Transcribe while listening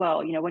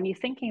well. When you're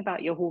thinking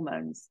about your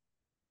hormones,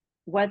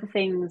 whether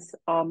things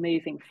are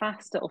moving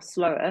faster or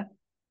slower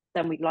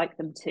than we'd like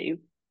them to,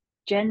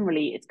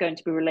 generally it's going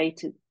to be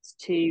related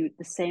to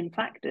the same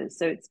factors.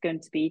 So it's going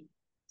to be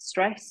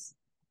stress,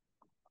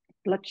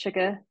 blood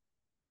sugar,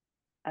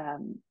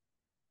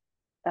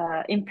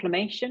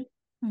 inflammation,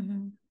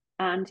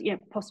 and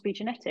possibly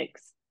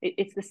genetics.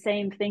 It's the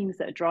same things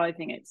that are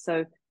driving it.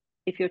 So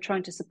if you're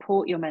trying to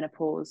support your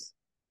menopause,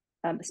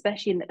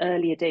 especially in the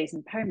earlier days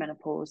in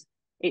perimenopause,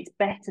 it's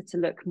better to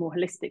look more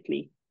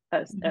holistically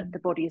at the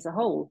body as a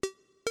whole.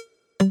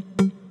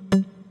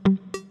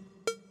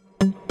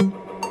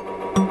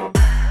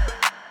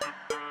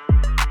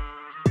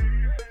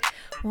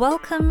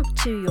 Welcome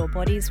to Your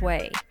Body's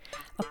Way,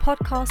 a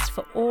podcast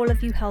for all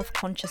of you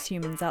health-conscious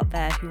humans out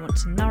there who want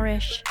to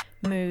nourish,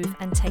 move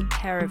and take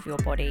care of your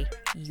body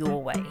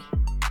your way.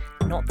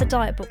 Not the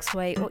diet book's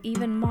way or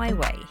even my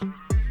way.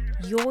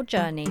 Your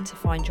journey to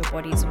find your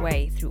body's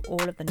way through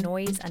all of the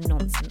noise and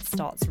nonsense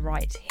starts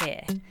right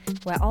here,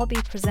 where I'll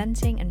be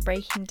presenting and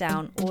breaking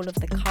down all of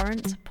the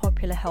current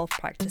popular health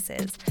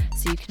practices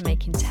so you can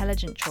make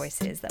intelligent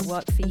choices that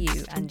work for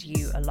you and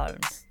you alone.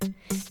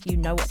 You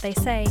know what they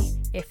say,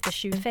 if the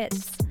shoe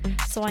fits,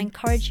 so I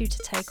encourage you to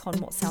take on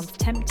what sounds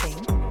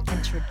tempting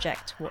and to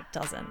reject what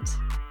doesn't.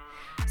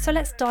 So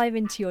let's dive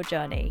into your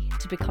journey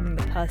to becoming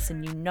the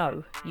person you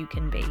know you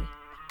can be.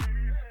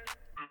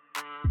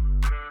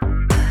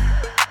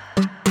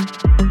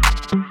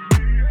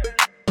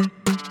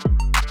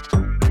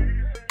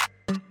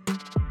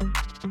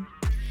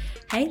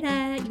 Hey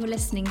there, you're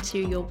listening to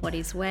Your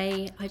Body's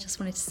Way. I just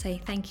wanted to say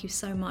thank you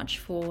so much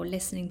for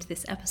listening to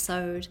this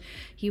episode.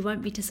 You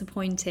won't be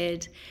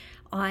disappointed.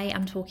 I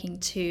am talking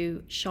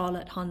to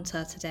Charlotte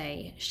Hunter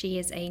today. She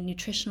is a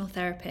nutritional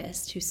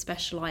therapist who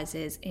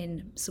specializes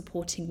in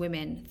supporting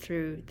women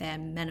through their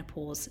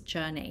menopause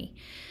journey.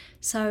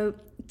 So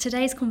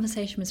today's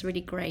conversation was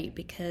really great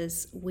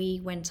because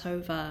we went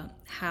over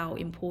how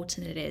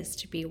important it is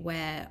to be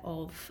aware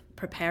of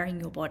preparing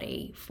your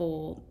body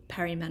for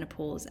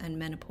perimenopause and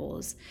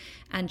menopause,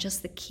 and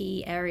just the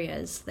key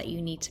areas that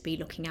you need to be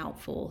looking out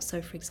for.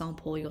 So for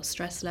example, your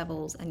stress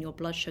levels and your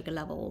blood sugar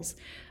levels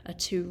are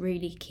two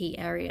really key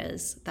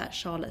areas that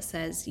Charlotte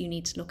says you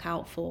need to look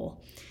out for.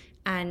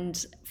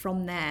 And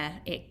from there,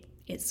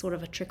 it's sort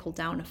of a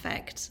trickle-down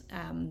effect.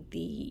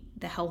 The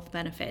health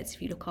benefits,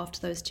 if you look after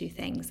those two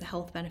things, the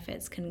health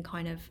benefits can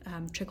kind of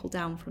trickle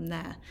down from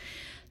there.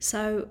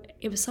 So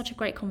it was such a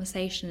great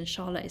conversation, and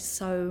Charlotte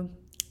is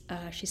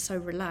she's so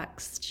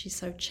relaxed, she's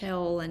so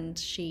chill, and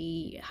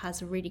she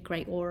has a really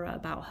great aura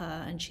about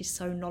her, and she's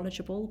so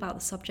knowledgeable about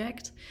the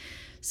subject.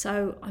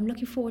 So I'm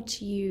looking forward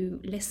to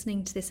you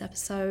listening to this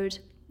episode.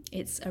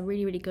 It's a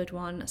really, really good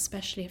one,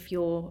 especially if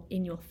you're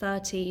in your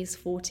 30s,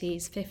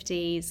 40s,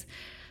 50s.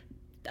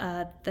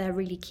 They're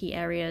really key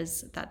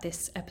areas that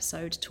this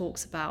episode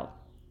talks about.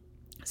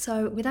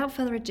 So without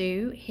further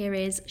ado, here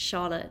is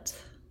Charlotte.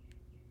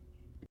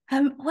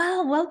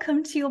 Well,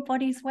 welcome to Your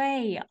Body's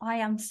Way. I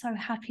am so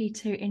happy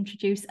to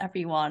introduce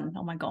everyone.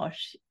 Oh my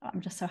gosh, I'm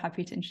just so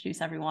happy to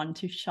introduce everyone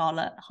to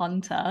Charlotte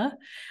Hunter.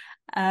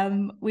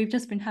 We've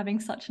just been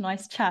having such a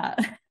nice chat,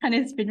 and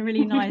it's been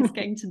really nice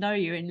getting to know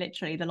you in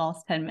literally the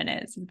last 10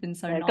 minutes. It's been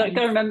so nice. Got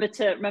to remember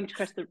to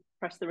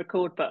press the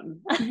record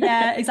button.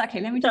 Yeah,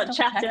 exactly. Let me just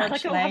double check,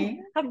 actually. I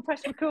haven't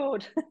pressed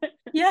record.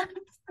 Yeah,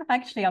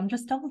 actually, I'm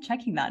just double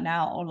checking that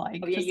now.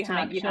 You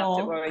have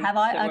to worry. Have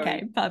I? Don't okay,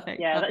 worry. Perfect.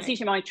 Yeah, perfect. That's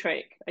usually my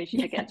trick. I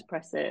usually forget to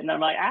press it, and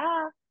I'm like,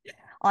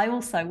 I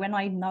also, when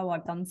I know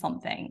I've done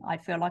something, I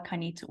feel like I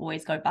need to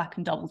always go back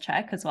and double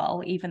check as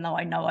well, even though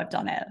I know I've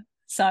done it.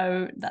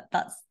 So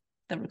that's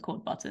the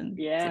record button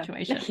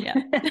situation. Yeah.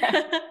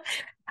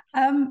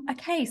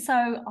 Okay,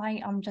 so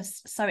I am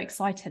just so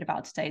excited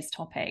about today's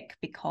topic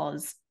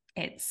because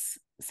it's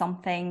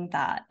something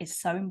that is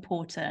so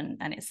important,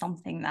 and it's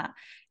something that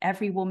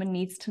every woman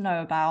needs to know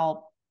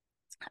about.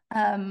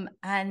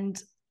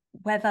 And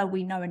whether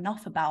we know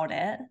enough about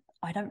it,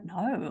 I don't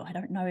know. I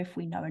don't know if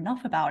we know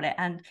enough about it.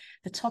 And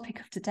the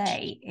topic of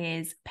today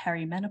is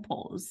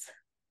perimenopause.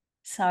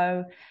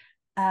 So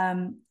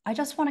I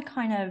just want to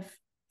kind of,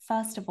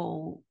 first of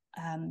all,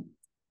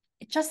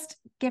 just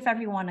give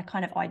everyone a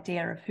kind of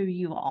idea of who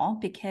you are,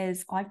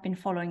 because I've been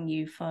following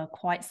you for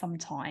quite some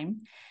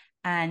time,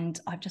 and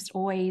I've just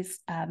always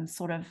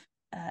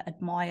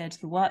admired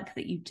the work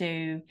that you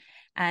do,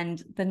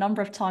 and the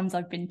number of times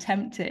I've been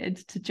tempted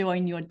to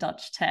join your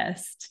Dutch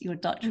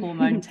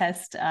hormone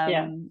test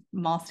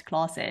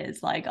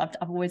masterclasses. Like I've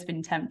always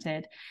been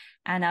tempted.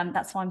 And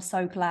that's why I'm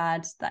so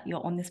glad that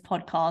you're on this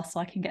podcast, so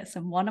I can get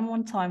some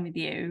one-on-one time with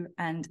you,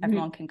 and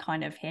everyone can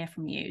kind of hear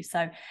from you.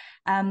 So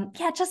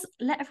just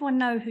let everyone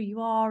know who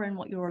you are and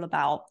what you're all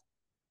about.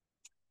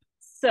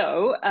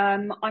 So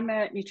I'm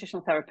a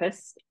nutritional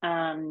therapist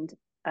and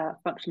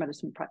functional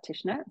medicine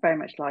practitioner, very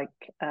much like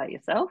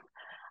yourself.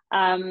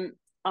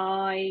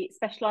 I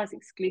specialize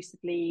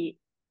exclusively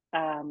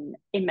in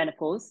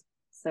menopause.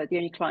 So the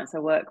only clients I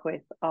work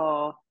with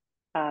are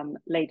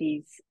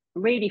ladies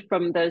really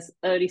from those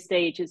early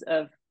stages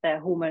of their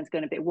hormones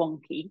going a bit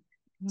wonky,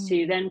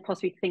 to then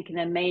possibly thinking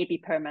they may be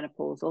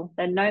perimenopausal,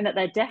 then knowing that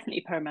they're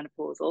definitely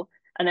perimenopausal,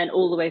 and then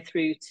all the way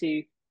through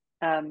to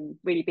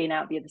really being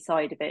out the other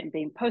side of it and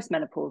being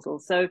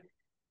postmenopausal. So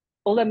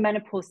although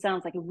menopause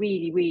sounds like a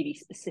really, really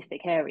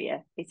specific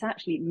area, it's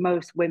actually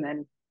most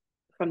women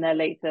from their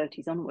late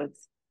 30s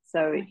onwards.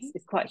 So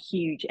it's quite a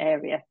huge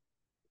area.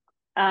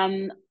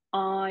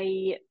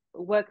 I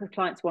work with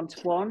clients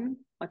one-to-one.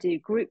 I do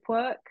group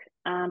work,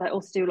 and I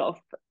also do a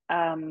lot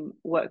of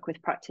work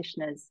with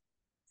practitioners.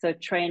 So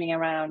training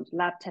around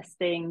lab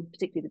testing,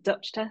 particularly the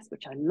Dutch test,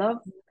 which I love.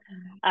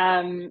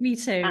 Me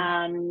too.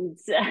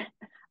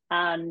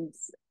 And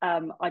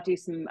I do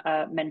some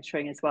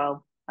mentoring as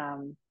well.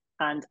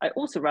 And I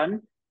also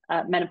run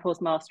a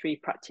Menopause Mastery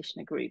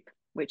Practitioner Group,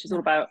 which is all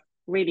about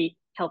really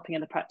helping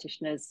other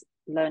practitioners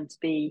learn to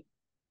be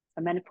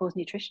a menopause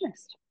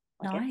nutritionist.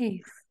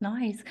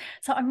 Nice.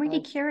 So I'm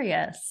really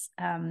curious,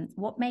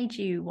 what made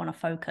you want to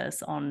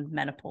focus on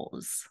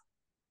menopause?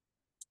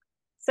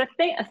 So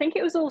I think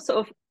it was all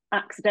sort of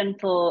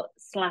accidental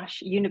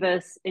 /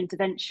 universe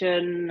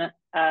intervention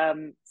 /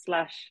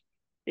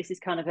 this is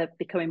kind of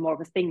becoming more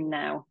of a thing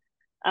now.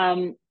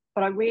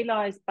 But I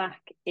realized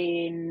back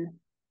in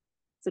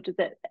sort of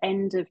the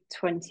end of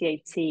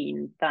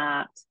 2018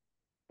 that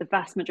the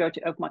vast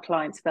majority of my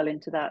clients fell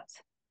into that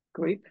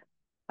group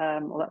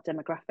or that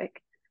demographic.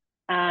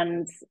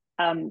 And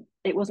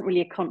it wasn't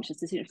really a conscious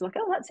decision. It was like,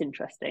 oh, that's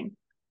interesting.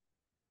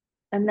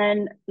 And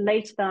then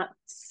later that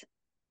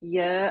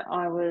year,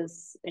 I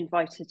was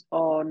invited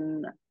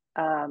on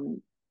a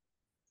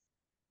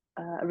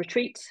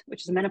retreat,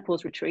 which is a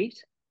menopause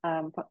retreat,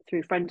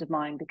 through a friend of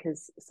mine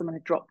because someone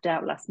had dropped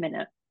out last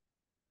minute.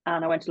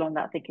 And I went along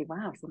that thinking,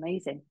 wow, it's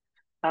amazing.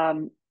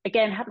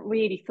 Again, hadn't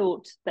really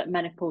thought that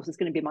menopause was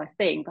going to be my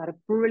thing, but I had a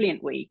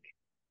brilliant week.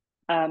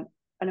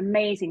 An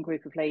amazing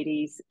group of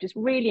ladies, just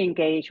really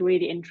engaged,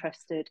 really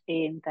interested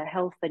in their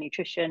health, their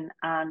nutrition,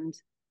 and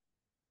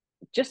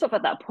just sort of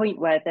at that point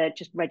where they're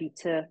just ready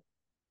to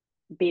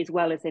be as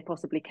well as they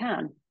possibly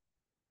can.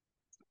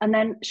 And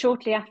then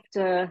shortly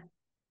after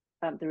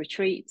the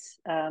retreat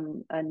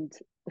and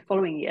the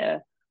following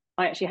year,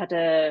 I actually had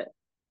a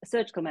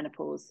surgical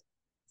menopause.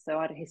 So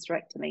I had a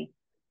hysterectomy.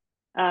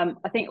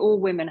 I think all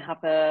women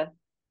have a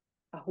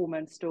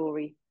hormone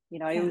story. You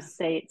know, I always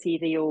say it's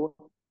either your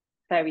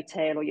fairy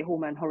tale or your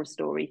hormone horror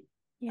story.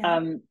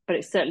 But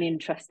it's certainly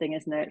interesting,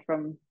 isn't it?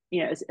 From,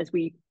 you know, as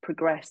we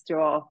progress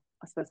through our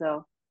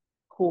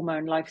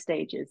hormone life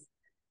stages.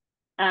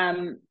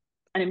 And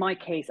in my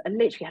case, I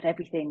literally had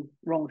everything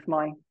wrong with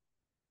my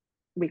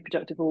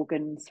reproductive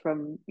organs,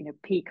 from, you know,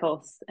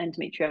 PCOS,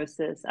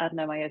 endometriosis,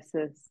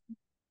 adenomyosis,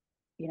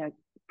 you know,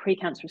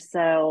 precancerous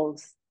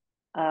cells,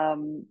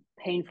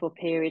 painful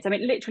periods. I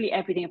mean, literally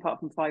everything apart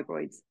from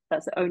fibroids.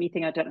 That's the only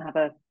thing I don't have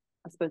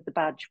the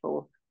badge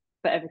for.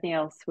 But everything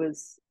else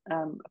was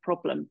a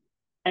problem.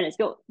 And it's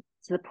got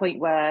to the point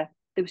where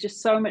there was just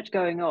so much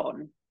going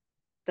on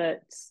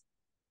that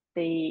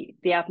the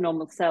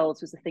abnormal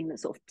cells was the thing that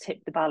sort of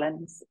tipped the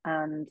balance.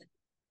 And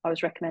I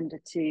was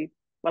recommended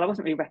I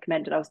wasn't really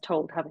recommended, I was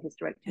told to have a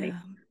hysterectomy.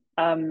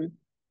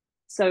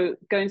 So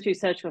going through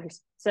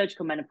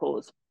surgical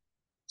menopause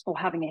or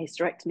having a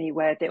hysterectomy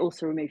where they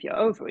also remove your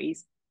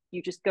ovaries,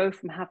 you just go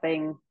from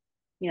having,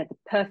 you know, the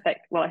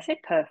perfect, well, I say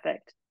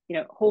perfect, you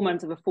know,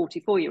 hormones of a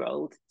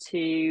 44-year-old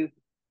to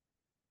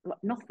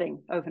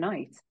nothing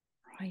overnight.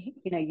 Right.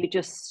 You know, you're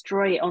just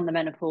straight on the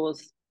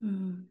menopause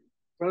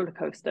roller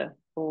coaster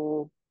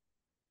or,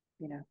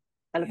 you know,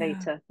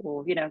 elevator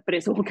or, you know, but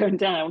it's all going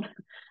down.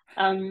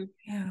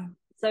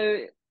 So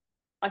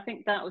I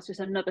think that was just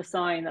another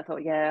sign. I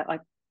thought, I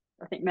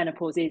think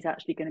menopause is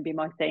actually going to be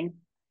my thing.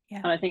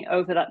 And I think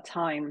over that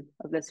time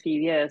of those few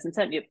years, and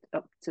certainly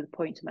up to the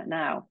point I'm at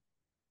now,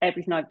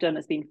 everything I've done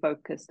has been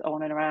focused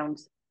on and around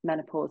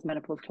menopause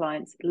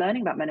clients,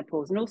 learning about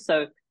menopause, and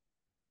also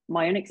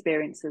my own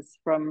experiences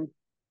from,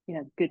 you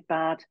know, good,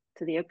 bad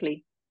to the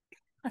ugly.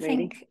 I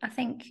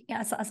think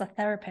as a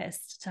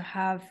therapist, to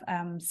have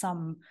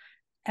some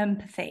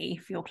empathy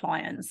for your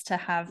clients, to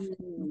have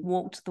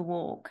walked the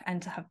walk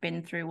and to have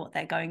been through what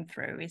they're going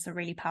through is a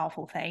really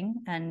powerful thing,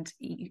 and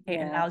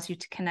it allows you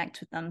to connect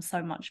with them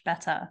so much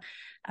better.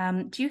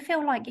 Do you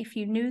feel like if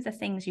you knew the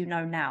things you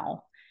know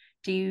now,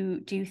 do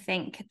you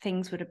think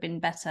things would have been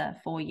better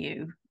for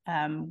you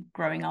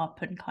growing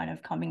up and kind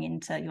of coming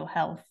into your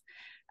health?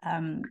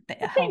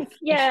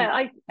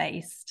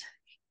 Based.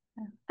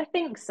 I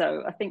think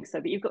so.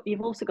 But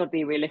you've also got to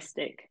be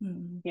realistic.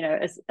 You know,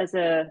 as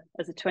a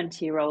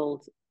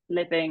 20-year-old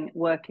living,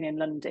 working in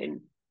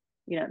London,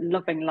 you know,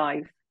 loving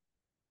life,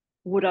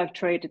 would I've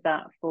traded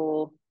that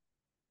for,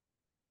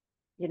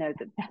 you know,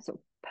 the sort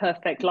of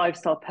perfect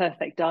lifestyle,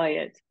 perfect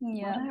diet?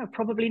 No,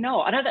 probably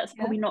not. I know that's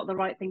probably not the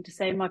right thing to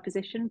say in my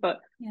position, but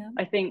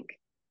I think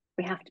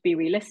we have to be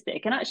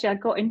realistic. And actually, I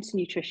got into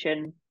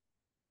nutrition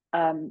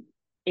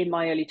in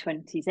my early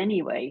 20s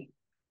anyway.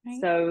 Right.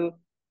 So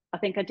I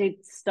think I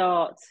did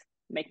start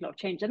making a lot of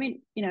change. I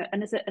mean, you know,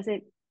 and as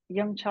a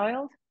young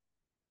child,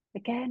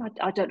 again,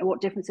 I don't know what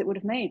difference it would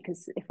have made,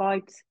 because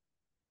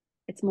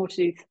it's more to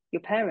do with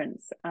your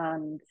parents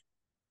and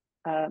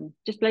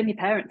just blame your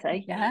parents,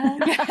 eh? Yeah.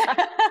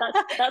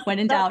 that's When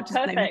in doubt, just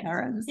blame your perfect.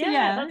 parents.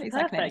 Yeah, that's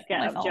Exactly. It's perfect. not Get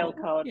my out of jail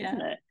fault. card, Yeah.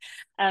 isn't it?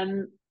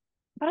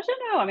 But I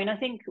don't know. I mean, I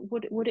think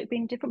would it have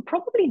been different?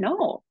 Probably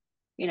not.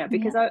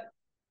 Because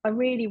I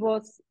really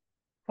was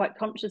quite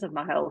conscious of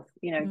my health.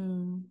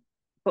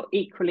 But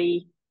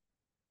equally,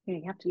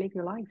 you have to live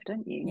your life,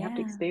 don't you? You have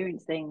to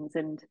experience things.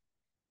 And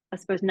I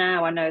suppose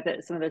now I know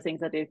that some of those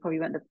things I did probably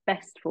weren't the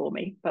best for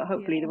me, but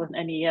hopefully there wasn't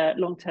any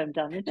long-term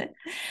damage.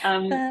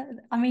 I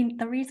mean,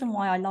 the reason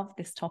why I love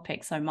this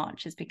topic so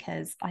much is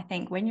because I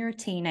think when you're a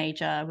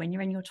teenager, when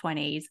you're in your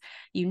 20s,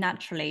 you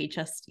naturally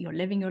you're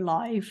living your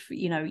life,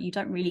 you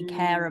don't really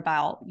care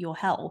about your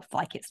health.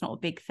 Like, it's not a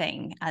big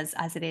thing as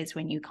it is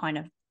when you kind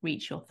of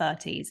reach your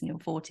 30s and your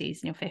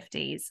 40s and your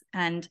 50s.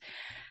 And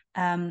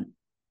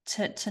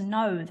to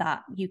know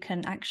that you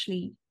can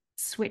actually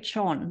switch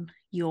on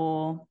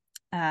your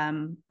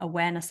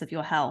awareness of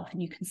your health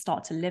and you can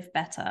start to live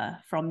better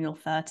from your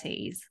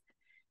 30s,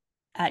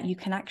 you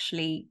can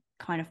actually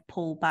kind of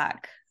pull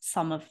back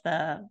some of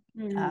the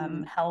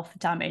health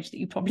damage that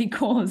you probably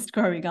caused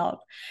growing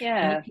up.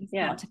 And you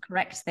can start to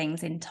correct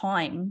things in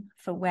time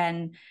for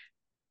when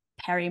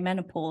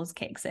perimenopause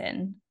kicks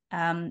in,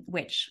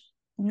 which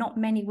not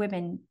many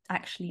women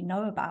actually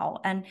know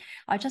about. And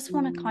I just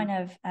want to kind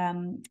of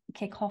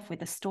kick off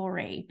with a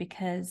story,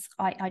 because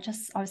I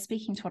was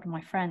speaking to one of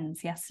my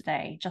friends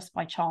yesterday just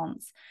by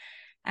chance,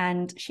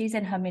 and she's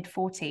in her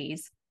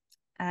mid-40s,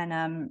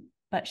 and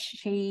but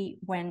she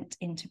went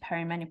into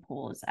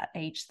perimenopause at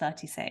age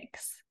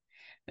 36,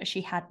 but she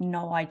had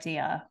no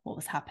idea what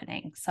was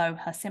happening. So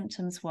her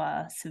symptoms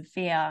were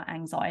severe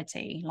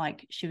anxiety.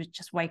 Like, she would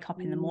just wake up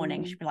in the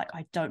morning, she'd be like,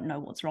 I don't know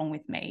what's wrong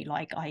with me.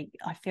 Like, I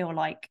feel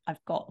like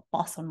I've got a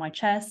bus on my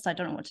chest. I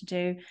don't know what to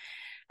do.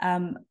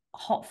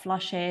 Hot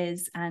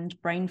flushes and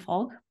brain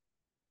fog.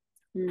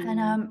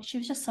 And she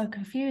was just so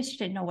confused. She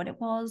didn't know what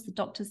it was. The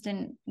doctors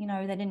didn't, they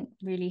didn't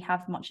really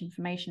have much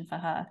information for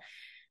her.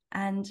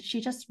 And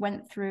she just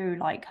went through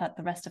like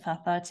the rest of her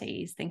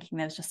 30s thinking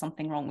there was just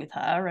something wrong with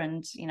her.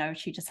 And,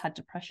 she just had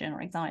depression or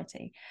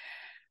anxiety.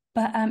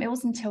 But it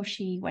wasn't until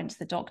she went to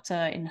the doctor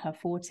in her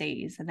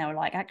 40s and they were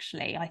like,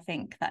 actually, I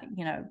think that,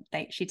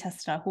 she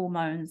tested her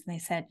hormones and they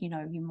said, you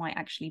might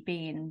actually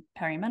be in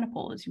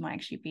perimenopause. You might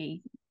actually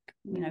be,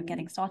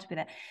 getting started with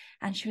it.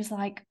 And she was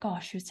like,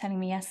 gosh, she was telling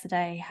me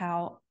yesterday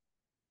how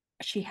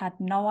she had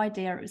no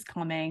idea it was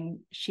coming.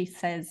 She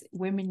says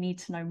women need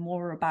to know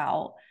more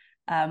about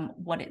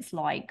what it's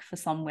like for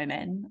some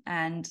women,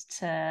 and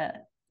to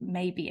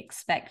maybe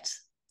expect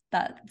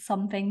that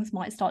some things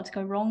might start to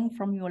go wrong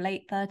from your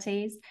late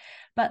 30s.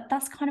 But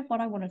that's kind of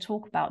what I want to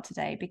talk about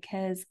today,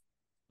 because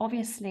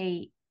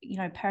obviously,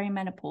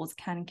 perimenopause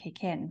can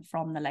kick in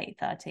from the late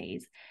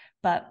 30s.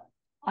 But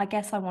I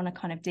guess I want to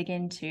kind of dig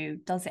into,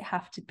 does it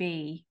have to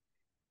be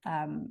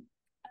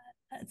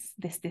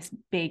this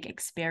big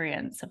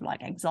experience of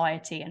like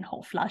anxiety and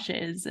hot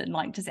flashes, and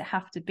like, does it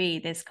have to be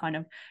this kind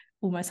of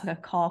almost like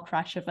a car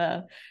crash of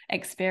a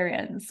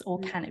experience, or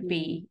can it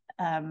be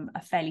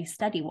a fairly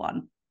steady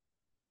one?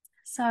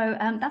 So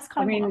that's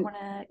kind of what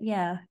I want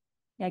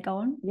to go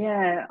on.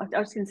 I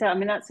was going to say, I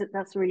mean, that's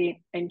a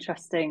really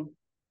interesting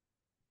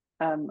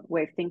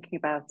way of thinking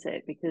about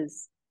it,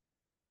 because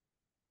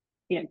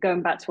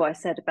going back to what I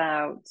said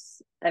about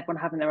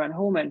everyone having their own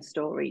hormone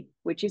story,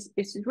 which is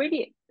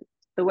really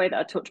the way that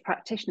I talk to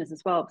practitioners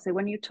as well. So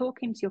when you're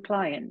talking to your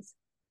clients,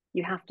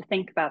 you have to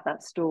think about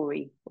that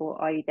story,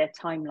 or i.e. their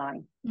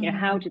timeline.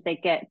 How did they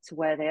get to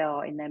where they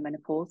are in their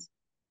menopause?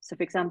 So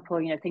for example,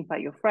 think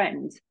about your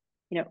friend,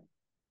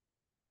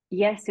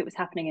 yes, it was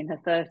happening in her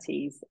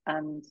 30s,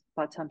 and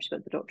by the time she got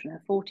to the doctor in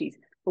her 40s,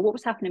 but what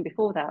was happening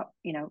before that?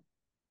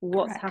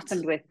 What's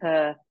happened with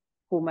her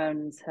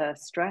hormones, her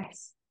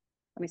stress?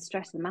 I mean,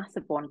 stress is a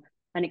massive one.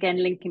 And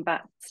again, linking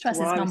back stress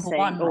to what is I was number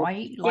saying, one,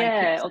 right?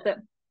 Like,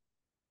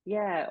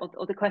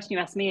 or the question you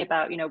asked me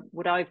about,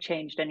 would I have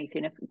changed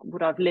anything?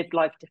 Would I have lived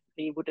life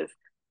differently? Would have,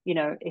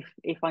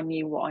 if I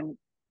knew what I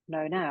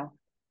know now?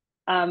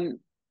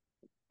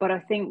 But I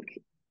think,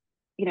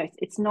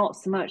 it's not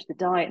so much the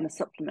diet and the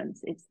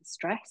supplements, it's the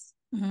stress.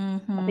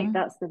 I think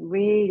that's the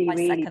really,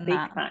 really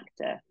big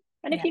factor.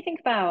 And if you think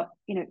about,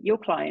 your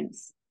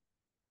clients,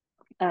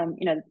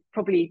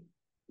 probably,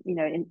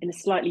 in a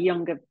slightly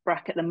younger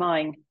bracket than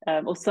mine,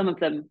 or some of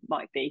them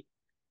might be,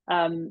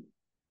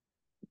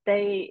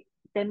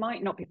 they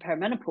might not be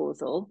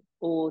perimenopausal,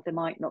 or they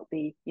might not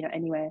be,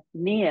 anywhere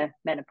near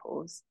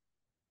menopause,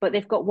 but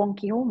they've got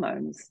wonky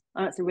hormones.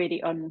 And that's a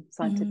really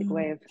unscientific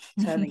way of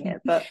terming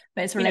it, but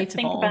it's relatable.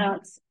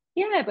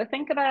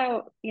 Think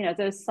about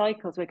those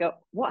cycles where you go,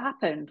 what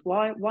happened?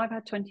 Why have I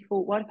had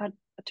 24? Why have I had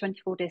a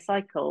 24-day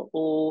cycle?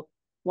 Or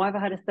why have I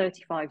had a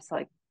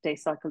 35-day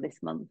cycle this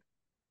month?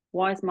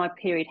 Why is my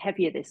period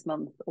heavier this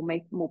month, or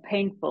more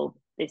painful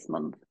this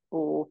month?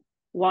 Or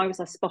why was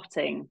I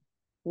spotting?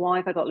 Why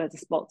have I got loads of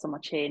spots on my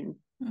chin?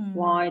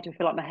 Why do I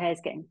feel like my hair's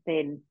getting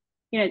thin?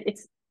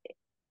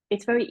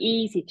 It's very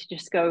easy to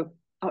just go,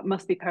 oh, it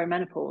must be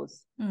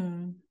perimenopause,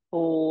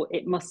 or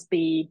it must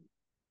be,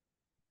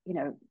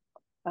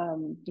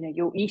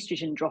 your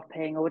estrogen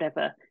dropping or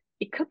whatever.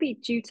 It could be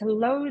due to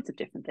loads of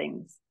different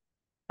things.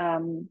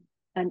 And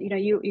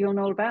you'll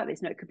know all about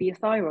this. It could be your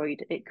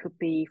thyroid, it could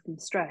be from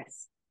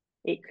stress,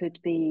 it could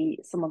be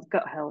someone's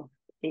gut health,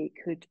 it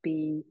could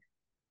be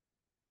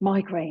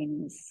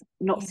migraines,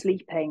 not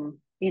sleeping.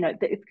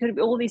 It could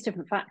be all these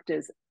different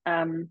factors.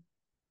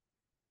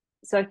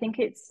 So I think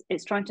it's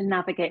trying to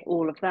navigate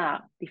all of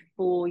that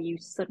before you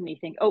suddenly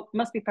think, oh,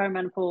 must be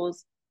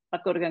perimenopause,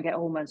 I've got to go and get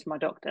hormones from my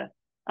doctor.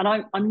 And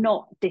I'm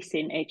not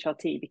dissing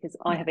HRT, because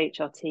I have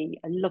HRT,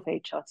 I love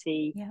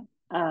HRT,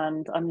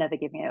 and I'm never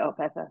giving it up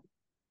ever.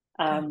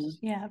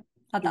 Yeah,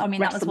 I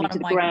mean, that was one to of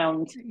the my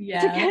ground to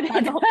get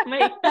it off me.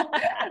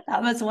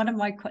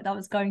 That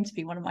was going to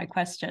be one of my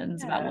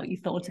questions about what you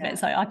thought of it.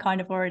 So I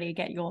kind of already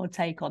get your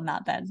take on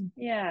that then.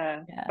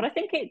 Yeah. But I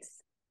think it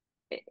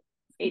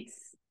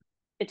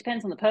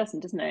depends on the person,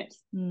 doesn't it?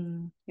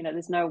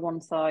 There's no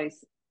one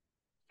size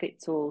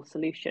fits all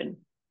solution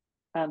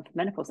for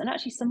menopause. And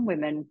actually, some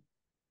women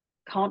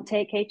can't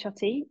take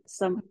HRT.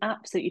 Some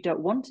absolutely don't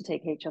want to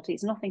take HRT.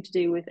 It's nothing to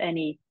do with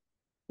any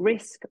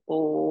risk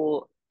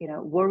or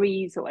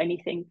worries or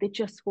anything. They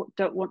just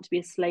don't want to be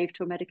a slave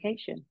to a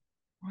medication,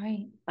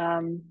 right?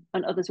 And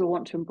others will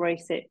want to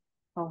embrace it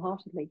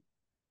wholeheartedly.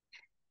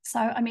 So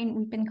I mean,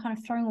 we've been kind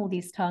of throwing all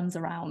these terms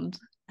around,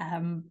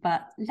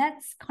 but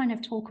let's kind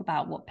of talk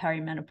about what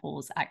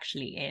perimenopause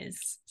actually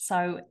is.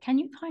 So can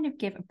you kind of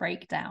give a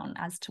breakdown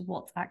as to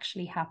what's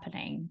actually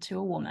happening to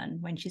a woman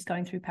when she's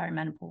going through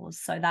perimenopause,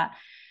 so that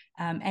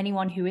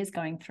anyone who is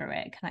going through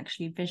it can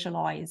actually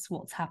visualize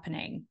what's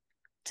happening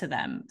to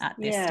them at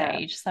this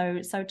stage?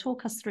 So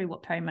talk us through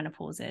what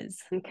perimenopause is.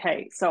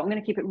 Okay, so I'm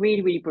going to keep it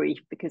really, really brief,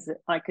 because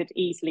I could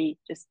easily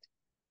just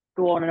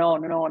go on and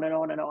on and on and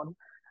on and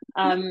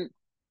on.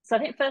 So I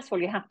think first of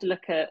all, you have to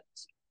look at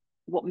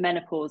what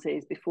menopause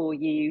is before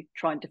you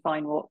try and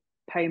define what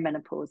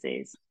perimenopause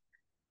is.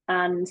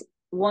 And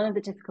one of the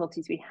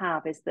difficulties we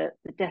have is that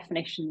the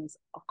definitions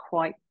are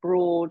quite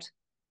broad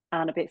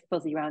and a bit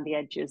fuzzy around the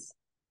edges,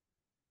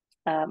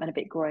 and a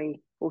bit grey,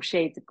 or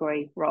shades of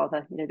grey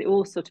rather. They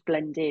all sort of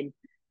blend in.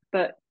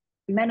 But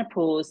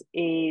menopause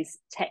is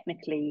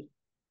technically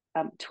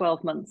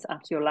 12 months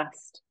after your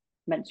last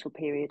menstrual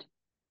period.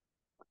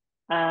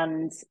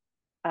 And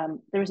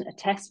there isn't a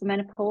test for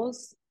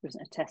menopause, there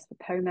isn't a test for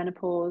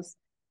perimenopause.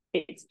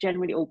 It's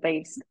generally all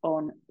based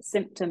on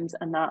symptoms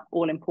and that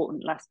all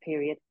important last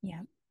period.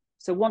 Yeah.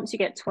 So once you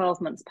get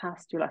 12 months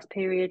past your last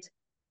period,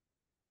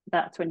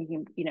 that's when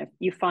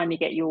you finally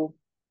get your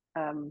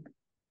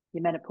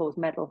menopause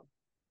medal.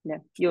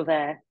 You're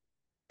there.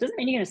 Doesn't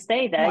mean you're going to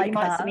stay there. Like you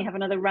might suddenly have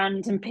another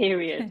random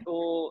period,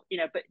 or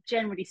but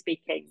generally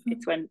speaking,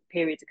 it's when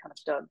periods are kind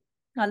of done.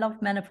 I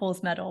love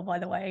menopause medal, by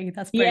the way.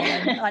 That's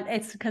brilliant.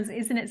 It's because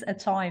isn't it a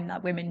time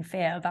that women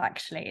fear, but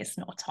actually it's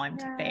not a time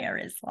to fear.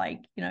 It's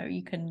like,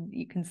 you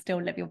can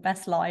still live your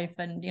best life,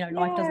 and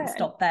life doesn't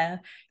stop there.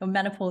 Your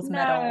menopause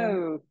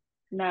medal.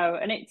 No,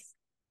 and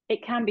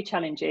it can be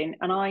challenging.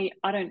 And I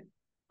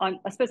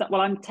suppose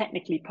I'm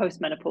technically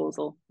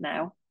postmenopausal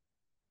now.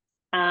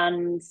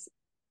 And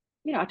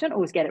I don't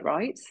always get it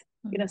right.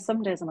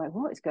 Some days I'm like,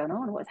 what is going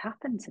on? What has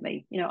happened to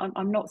me?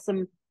 I'm not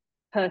some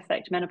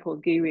perfect menopause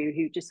guru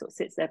who just sort of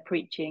sits there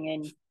preaching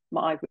in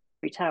my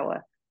ivory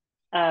tower,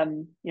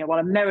 while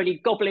I'm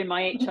merrily gobbling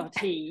my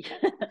HRT.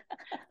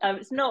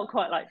 It's not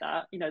quite like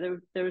that.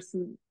 There are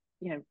some,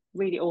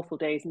 really awful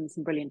days and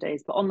some brilliant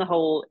days, but on the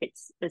whole,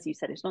 it's, as you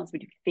said, it's not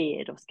something to be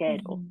feared or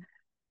scared of.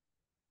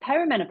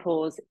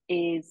 Perimenopause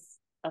is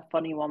a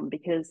funny one,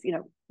 because,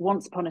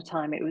 once upon a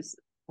time it was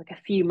like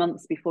a few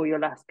months before your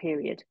last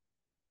period.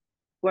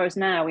 Whereas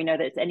now we know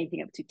that it's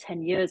anything up to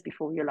 10 years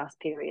before your last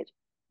period.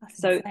 That's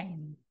so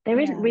insane. There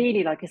isn't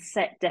really like a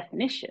set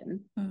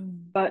definition,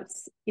 but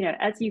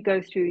as you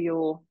go through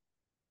your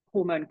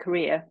hormone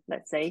career,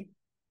 let's say,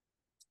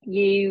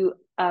 you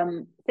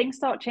things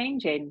start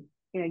changing.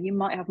 You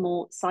might have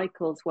more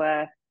cycles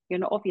where you're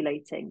not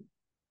ovulating,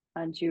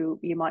 and you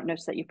might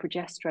notice that your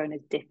progesterone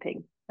is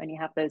dipping when you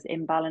have those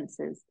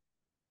imbalances.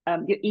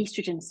 Your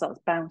estrogen starts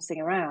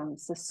bouncing around.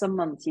 So some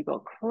months you've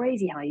got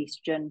crazy high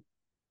estrogen,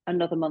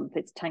 another month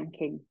it's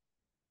tanking.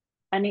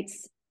 And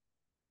it's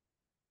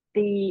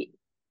the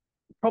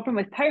problem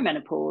with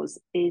perimenopause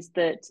is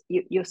that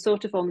you're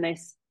sort of on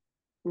this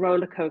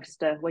roller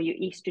coaster where your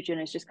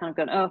estrogen is just kind of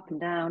going up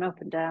and down,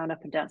 up and down,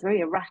 up and down. It's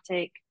very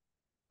erratic.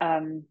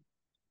 And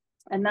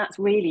that's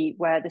really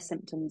where the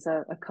symptoms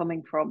are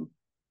coming from.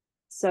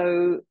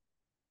 So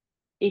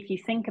if you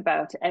think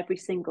about it, every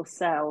single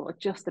cell, or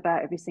just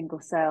about every single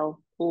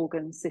cell,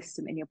 organ,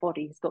 system in your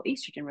body has got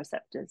estrogen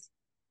receptors.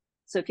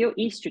 So if your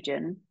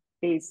estrogen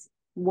is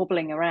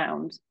wobbling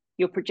around,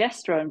 your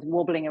progesterone's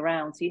wobbling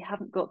around, so you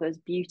haven't got those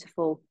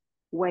beautiful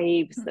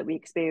waves that we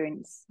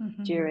experience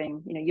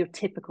during, your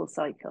typical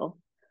cycle.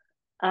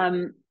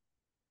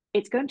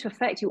 It's going to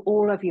affect you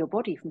all over your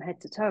body from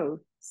head to toe.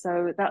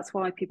 So that's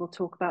why people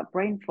talk about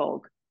brain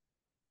fog,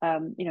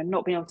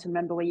 not being able to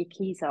remember where your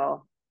keys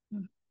are.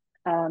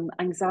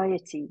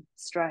 Anxiety,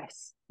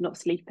 stress, not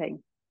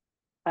sleeping,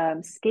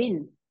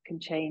 skin can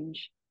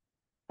change,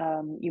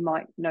 you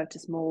might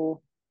notice more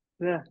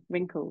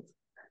wrinkles,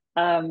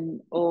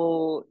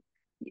 or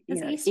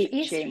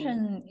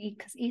itching.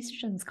 Because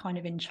estrogen's kind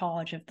of in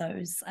charge of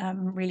those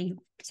really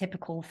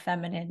typical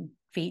feminine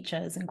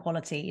features and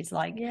qualities,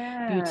 like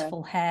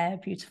beautiful hair,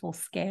 beautiful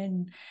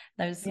skin,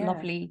 those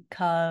lovely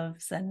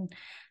curves. And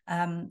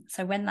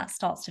so when that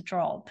starts to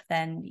drop,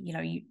 then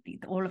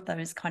all of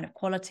those kind of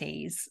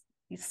qualities,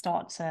 you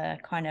start to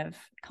kind of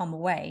come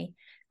away.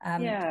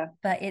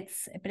 But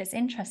it's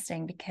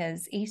interesting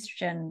because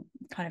estrogen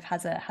kind of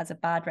has a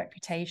bad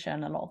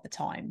reputation a lot of the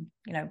time.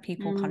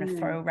 People kind of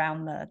throw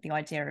around the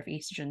idea of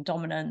estrogen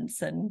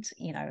dominance and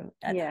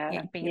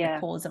it being the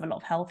cause of a lot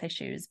of health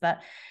issues. But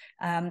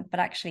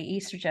actually,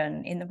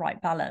 estrogen in the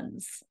right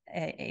balance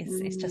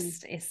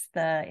is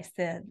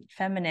the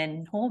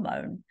feminine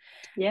hormone.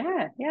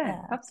 Yeah,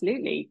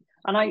 absolutely.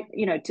 And I,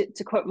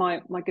 to quote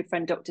my good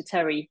friend Dr.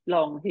 Terry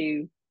Long,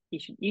 who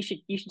you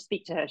should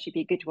speak to her. She'd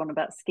be a good one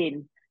about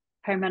skin.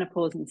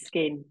 Perimenopause and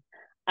skin.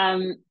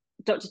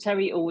 Dr.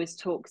 Terry always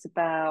talks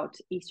about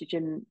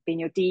estrogen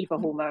being your diva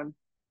hormone,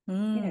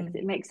 because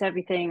it makes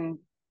everything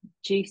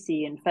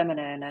juicy and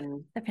feminine,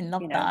 and I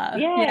love that.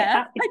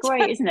 It's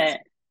great, isn't it?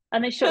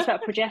 And then she talks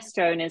about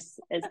progesterone as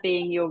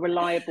being your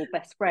reliable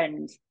best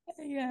friend.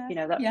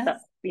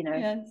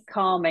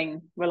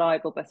 Calming,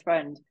 reliable best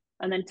friend.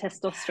 And then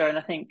testosterone,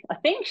 I think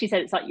she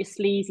said it's like your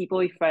sleazy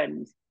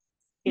boyfriend.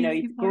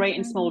 He's great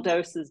in small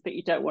doses, but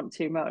you don't want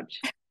too much.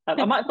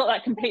 I might have got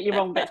that completely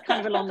wrong, but it's kind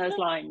of along those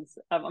lines.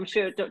 I'm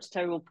sure Dr.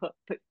 Terry will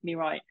put me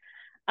right.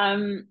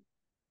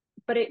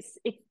 But it's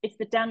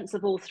the dance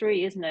of all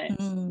three, isn't it?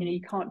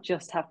 You can't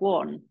just have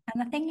one.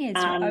 And the thing is,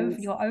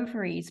 your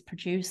ovaries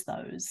produce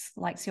those.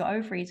 So your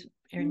ovaries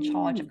are in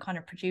charge of kind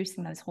of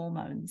producing those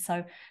hormones.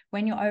 So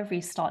when your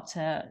ovaries start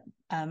to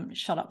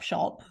shut up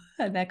shop,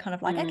 and they're kind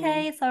of like,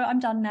 okay, so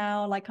I'm done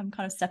now. Like I'm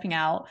kind of stepping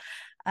out.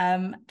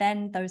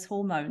 Then those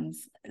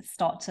hormones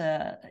start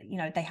to,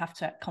 they have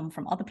to come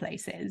from other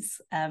places,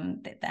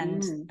 and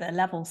the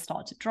levels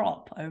start to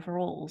drop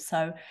overall.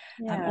 So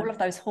all of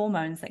those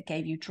hormones that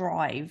gave you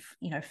drive,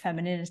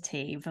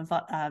 femininity,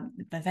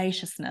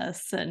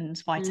 vivaciousness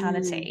and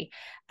vitality,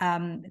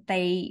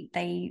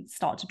 they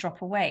start to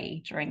drop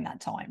away during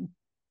that time.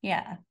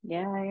 And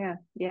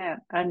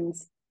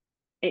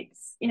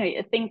it's,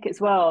 I think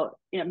as well,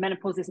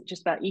 menopause isn't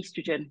just about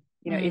estrogen.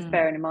 It's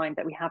bearing in mind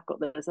that we have got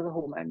those other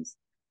hormones.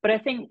 But I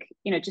think,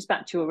 just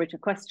back to your original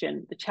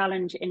question, the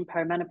challenge in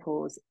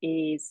perimenopause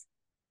is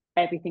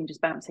everything just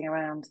bouncing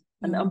around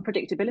and the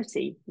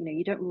unpredictability.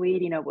 You don't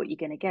really know what you're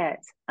going to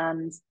get.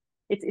 And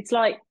it's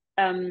like,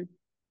 rolling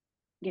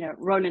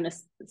a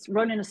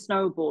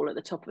snowball at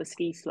the top of a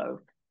ski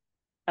slope,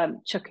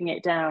 chucking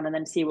it down and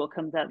then see what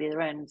comes out the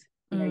other end.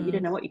 You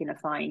don't know what you're going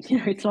to find.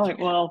 It's like,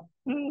 well,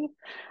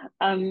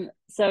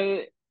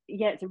 so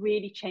it's a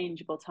really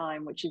changeable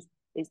time, which is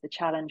the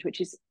challenge, which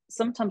is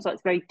sometimes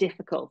it's very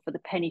difficult for the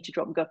penny to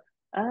drop and go,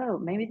 oh,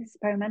 maybe this is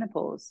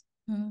perimenopause,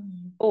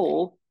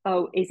 or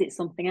oh, is it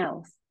something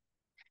else?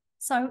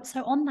 So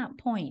on that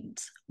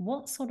point,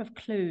 what sort of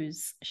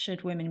clues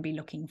should women be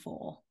looking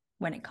for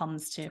when it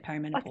comes to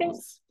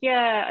perimenopause?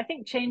 I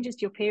think changes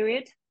to your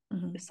period,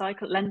 the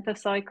cycle, length of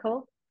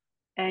cycle,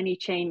 any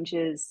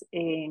changes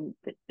in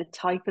the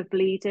type of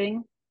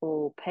bleeding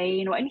or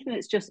pain or anything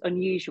that's just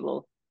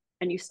unusual,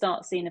 and you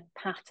start seeing a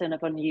pattern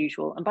of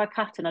unusual. And by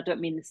pattern, I don't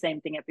mean the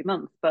same thing every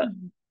month, but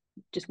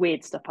just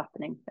weird stuff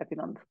happening every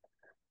month.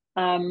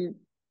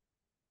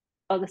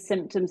 Other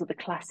symptoms, or the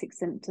classic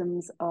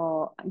symptoms,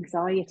 are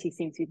anxiety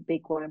seems to be the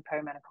big one in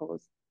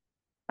perimenopause.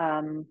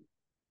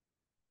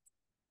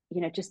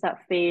 Just that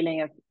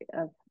feeling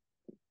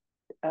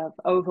of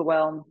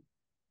overwhelm,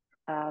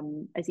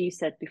 as you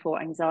said before,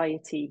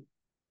 anxiety,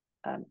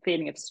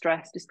 feeling of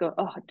stress. Just go,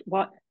 oh,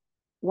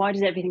 why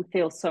does everything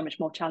feel so much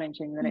more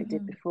challenging than it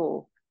did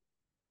before?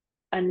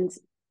 And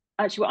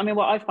actually,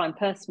 what I find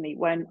personally,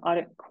 when I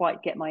don't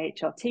quite get my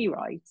HRT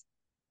right,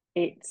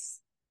 it's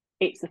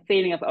a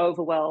feeling of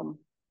overwhelm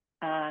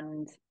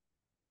and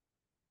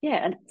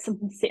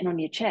something sitting on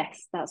your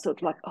chest, that's sort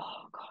of like,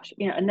 oh gosh,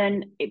 and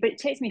then but it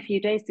takes me a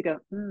few days to go,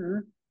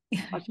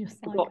 I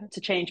forgot to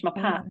change my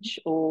patch,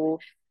 or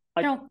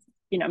I'm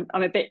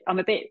a bit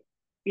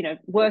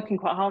working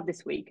quite hard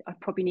this week. I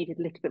probably needed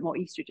a little bit more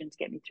estrogen to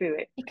get me through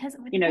it, because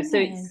it's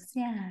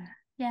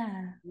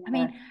I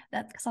mean,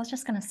 that's because I was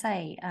just going to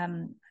say,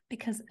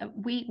 because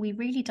we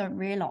really don't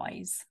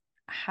realize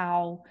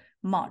how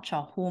much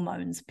our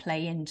hormones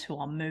play into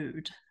our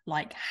mood,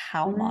 like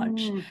how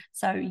much.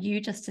 So you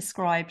just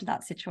described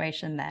that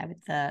situation there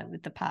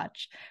with the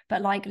patch,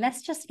 but like,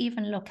 let's just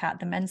even look at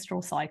the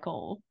menstrual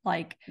cycle.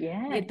 Like you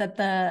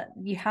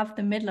have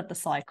the middle of the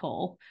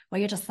cycle where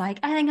you're just like,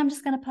 I think I'm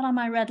just going to put on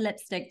my red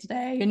lipstick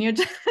today, and you're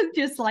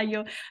just like,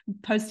 you're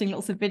posting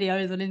lots of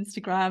videos on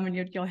Instagram and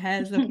your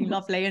hair's looking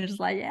lovely, and just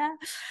like,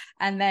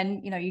 and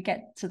then you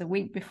get to the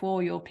week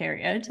before your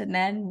period, and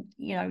then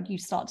you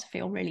start to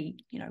feel really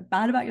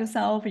bad about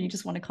yourself, and you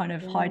just want to kind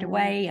of hide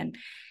away and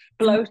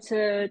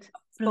bloated.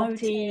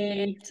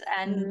 bloated,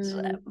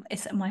 and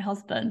it's my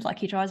husband, like,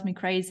 he drives me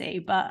crazy,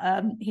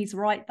 but he's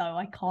right though.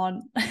 I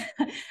can't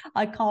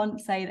I can't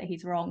say that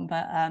he's wrong,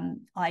 but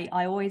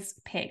I always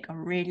pick a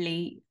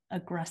really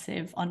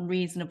aggressive,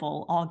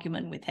 unreasonable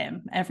argument with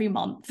him every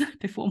month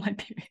before my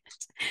period,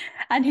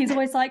 and he's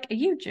always like, "Are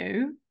you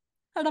due?"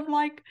 And I'm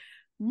like,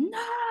 "No,"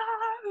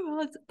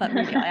 but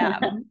really I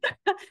am.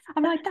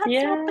 I'm like, that's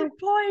not the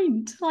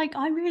point. Like,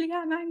 I really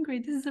am angry.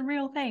 This is a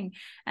real thing.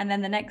 And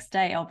then the next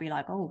day I'll be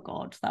like, oh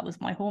God, that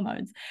was my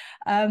hormones.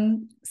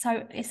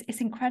 So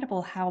it's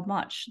incredible how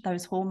much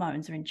those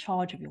hormones are in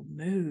charge of your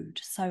mood.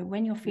 So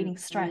when you're feeling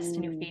stressed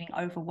and you're feeling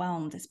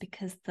overwhelmed, it's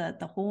because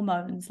the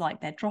hormones,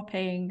 like, they're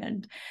dropping,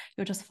 and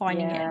you're just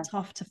finding it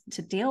tough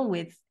to deal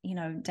with, you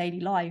know,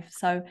 daily life.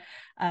 So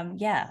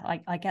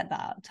I get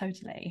that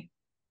totally.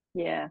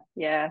 And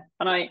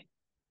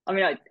I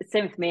mean,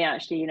 same with me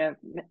actually. You know,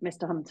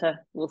 Mr.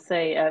 Hunter will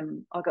say,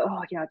 I'll go,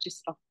 oh yeah, I've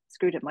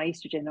screwed up my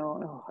estrogen,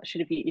 or oh, I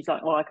should have. He's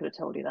like, oh, I could have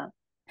told you that.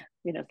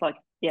 You know, it's like,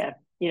 yeah,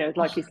 you know,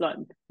 like he's like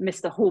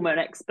Mr. Hormone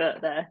expert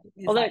there.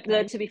 Exactly.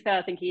 Although to be fair,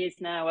 I think he is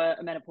now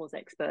a menopause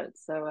expert.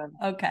 So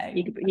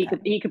he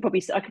could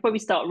probably, I could probably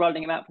start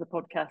rolling him out for the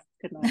podcast,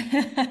 couldn't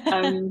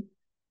I?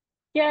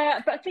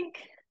 Yeah, but I think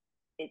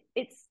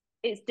it's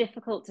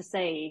difficult to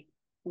say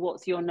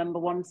what's your number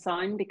one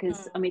sign,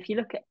 because I mean, if you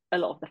look at a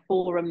lot of the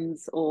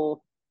forums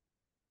or,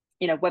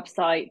 you know,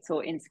 websites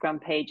or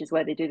Instagram pages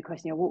where they do the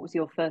question, you know, what was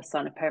your first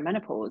sign of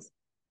perimenopause?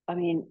 I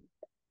mean,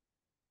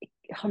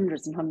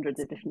 hundreds and hundreds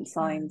of different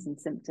signs and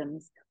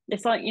symptoms.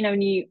 It's like, you know,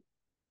 when you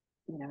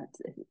know,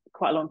 it's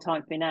quite a long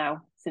time for me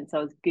now since I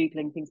was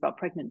Googling things about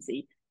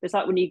pregnancy. It's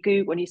like when you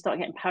start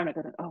getting paranoid,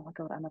 going, oh my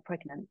God, am I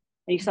pregnant?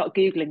 And you start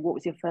Googling, what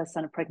was your first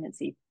sign of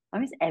pregnancy? I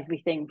mean, it's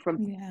everything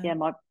from,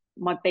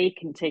 my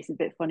bacon tasted a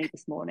bit funny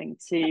this morning,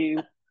 to,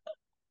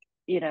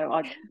 you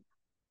know,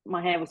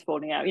 my hair was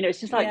falling out. You know, it's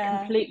just like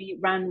completely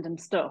random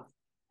stuff.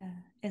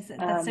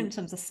 The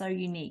symptoms are so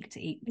unique to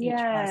each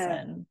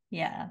person.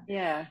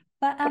 Yeah.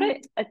 But go on.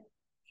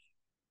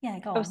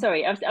 Oh,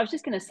 sorry. I was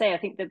just going to say, I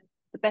think the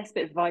best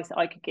bit of advice that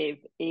I could give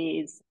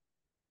is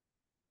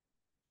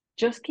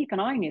just keep an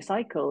eye on your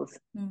cycles.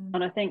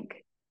 And I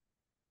think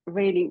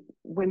really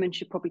women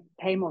should probably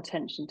pay more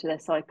attention to their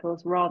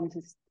cycles rather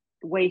than just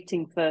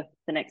waiting for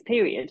the next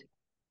period.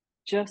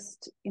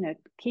 Just, you know,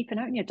 keep a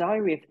note in your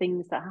diary of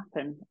things that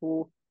happen,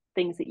 or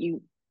things that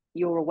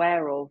you're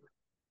aware of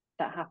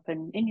that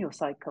happen in your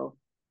cycle.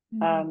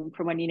 From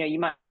when, you know, you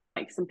might,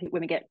 like,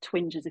 women get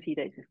twinges a few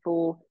days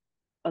before,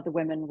 other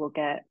women will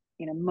get,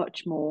 you know,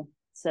 much more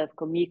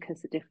cervical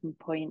mucus at different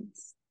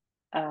points.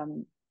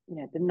 You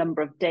know, the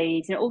number of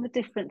days, you know, all the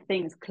different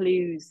things,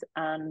 clues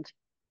and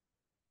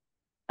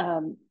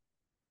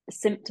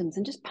symptoms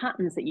and just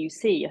patterns that you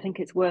see. I think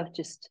it's worth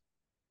just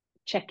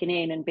checking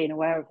in and being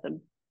aware of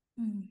them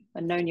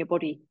and knowing your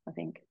body, I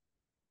think.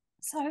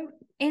 So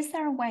is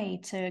there a way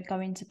to go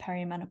into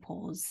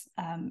perimenopause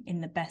in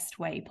the best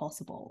way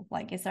possible?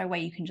 Like, is there a way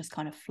you can just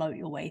kind of float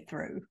your way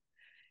through?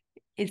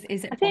 Is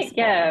it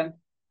possible?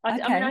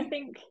 I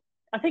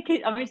think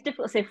it's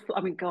difficult to say.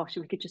 I mean, gosh,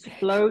 we could just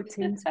float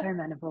into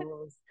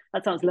perimenopause.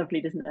 That sounds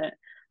lovely, doesn't it?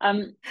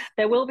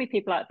 There will be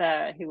people out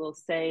there who will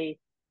say,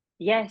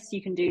 yes,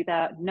 you can do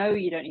that. No,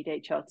 you don't need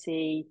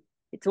HRT.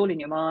 It's all in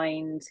your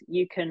mind.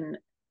 You can,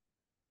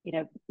 you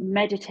know,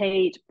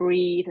 meditate,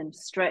 breathe, and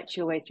stretch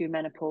your way through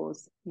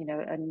menopause. You know,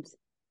 and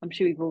I'm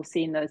sure we've all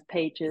seen those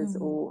pages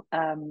or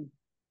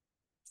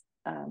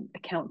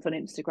accounts on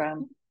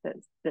Instagram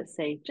that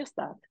say just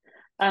that.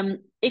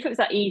 If it was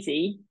that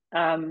easy,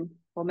 well,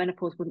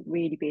 menopause wouldn't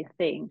really be a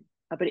thing,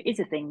 but it is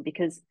a thing,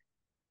 because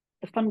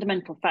the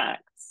fundamental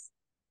facts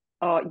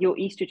are your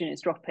estrogen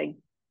is dropping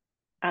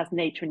as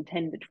nature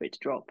intended for it to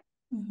drop.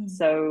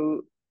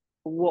 So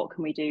what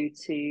can we do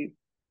to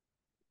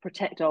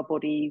protect our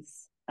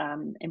bodies,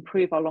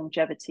 improve our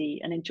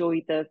longevity, and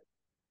enjoy the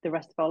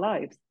rest of our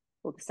lives,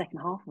 or the second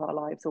half of our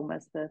lives,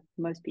 almost, for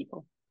most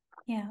people?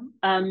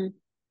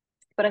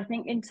 But I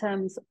think in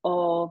terms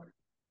of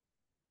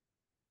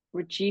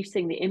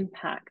reducing the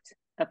impact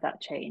of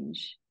that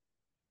change,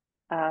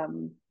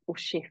 or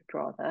shift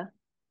rather,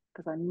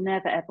 because I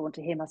never ever want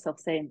to hear myself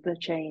saying the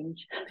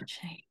change.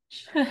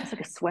 It's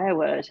like a swear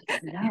word.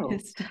 No.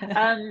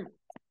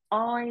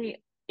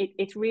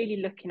 It's really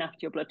looking after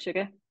your blood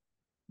sugar.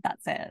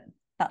 That's it.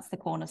 That's the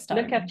cornerstone.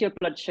 Look after your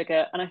blood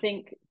sugar. And I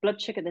think blood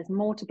sugar, there's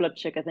more to blood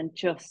sugar than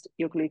just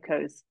your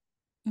glucose.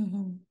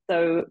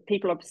 So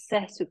people are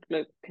obsessed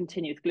with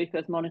continuous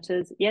glucose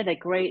monitors. Yeah, they're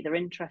great, they're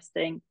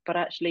interesting, but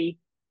actually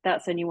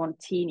that's only one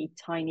teeny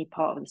tiny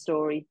part of the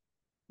story.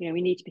 You know,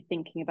 we need to be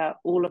thinking about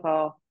all of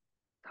our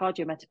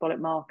cardiometabolic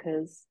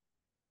markers,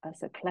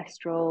 so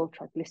cholesterol,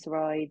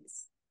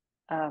 triglycerides,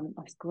 there's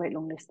a great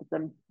long list of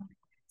them.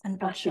 And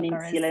blood sugar,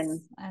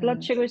 insulin.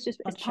 Blood sugar is just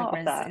part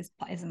of that.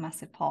 Is a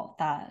massive part of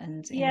that,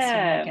 and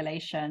insulin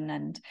regulation.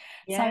 And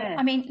so,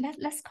 I mean,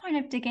 let's kind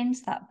of dig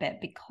into that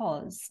bit,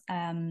 because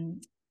so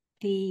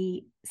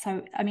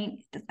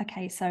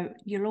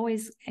you'll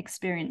always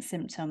experience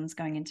symptoms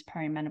going into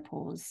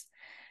perimenopause.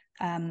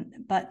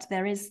 But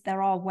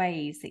there are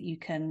ways that you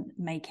can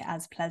make it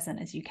as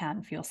pleasant as you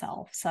can for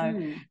yourself.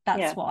 So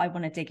that's what I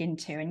want to dig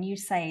into. And you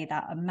say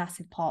that a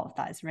massive part of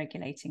that is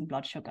regulating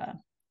blood sugar.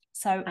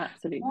 So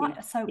absolutely.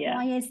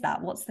 Why is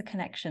that? What's the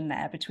connection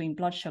there between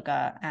blood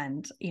sugar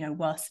and,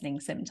 worsening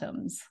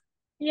symptoms?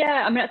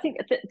 Yeah, I mean, I think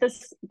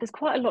there's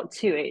quite a lot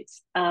to it.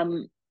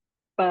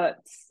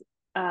 But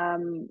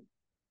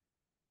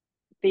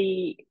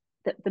the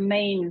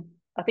main,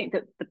 I think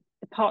that the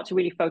part to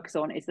really focus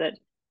on is that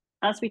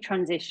as we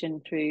transition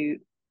through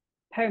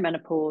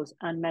perimenopause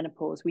and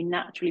menopause, we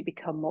naturally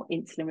become more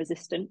insulin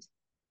resistant.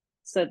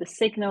 So the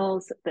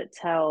signals that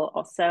tell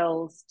our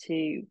cells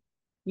to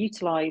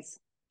utilize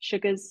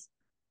sugars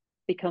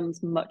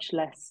becomes much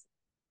less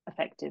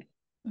effective.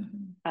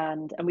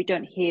 And we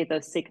don't hear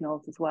those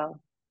signals as well.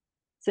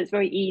 So it's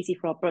very easy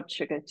for our blood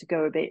sugar to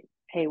go a bit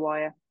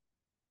haywire.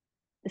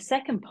 The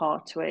second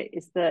part to it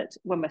is that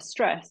when we're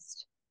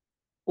stressed,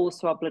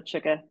 also our blood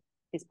sugar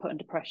is put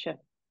under pressure.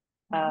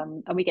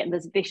 And we get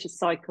those vicious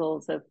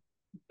cycles of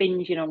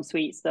binging on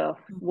sweet stuff,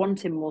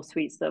 wanting more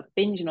sweet stuff,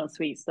 binging on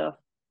sweet stuff,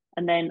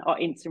 and then our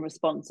insulin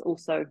response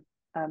also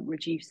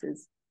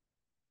reduces.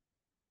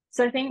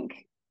 So I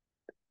think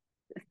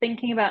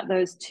thinking about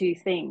those two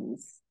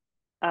things,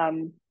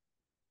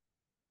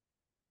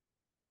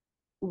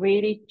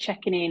 really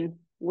checking in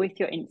with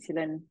your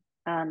insulin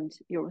and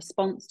your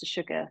response to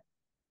sugar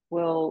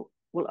will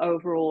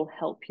overall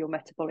help your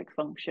metabolic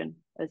function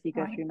as you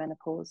go through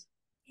menopause.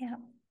 Yeah.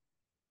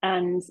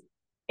 And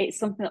it's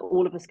something that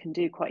all of us can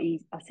do quite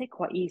easy. I say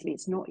quite easily,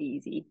 it's not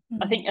easy.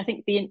 I think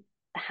the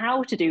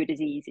how to do it is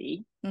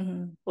easy,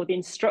 or the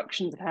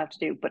instructions of how to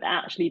do it, but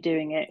actually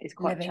doing it is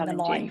quite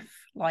challenging.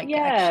 The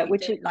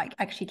life,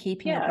 actually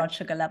keeping your blood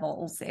sugar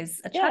levels is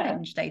a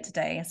challenge day to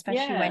day,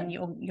 especially when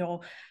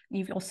you're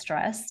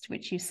stressed,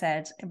 which you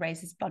said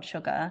raises blood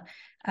sugar,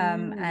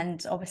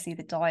 and obviously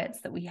the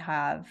diets that we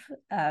have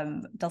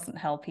doesn't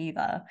help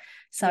either.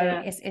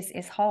 So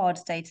it's hard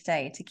day to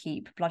day to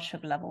keep blood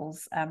sugar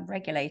levels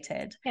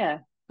regulated.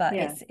 But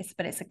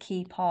it's a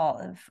key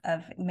part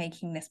of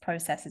making this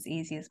process as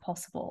easy as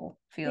possible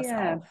for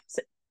yourself.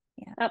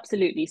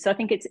 Absolutely. So I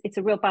think it's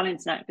a real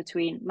balancing act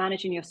between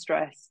managing your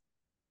stress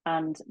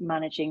and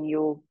managing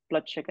your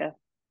blood sugar.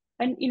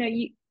 And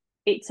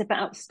it's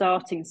about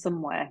starting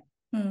somewhere.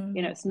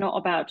 It's not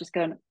about just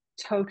going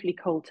totally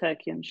cold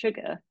turkey on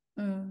sugar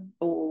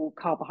or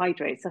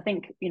carbohydrates. I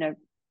think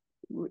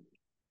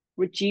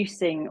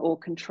reducing or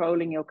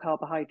controlling your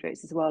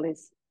carbohydrates as well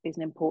is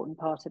an important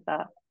part of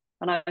that.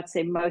 And I'd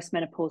say most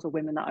menopausal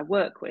women that I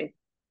work with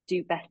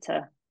do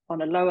better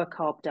on a lower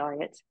carb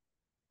diet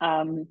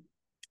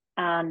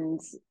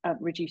and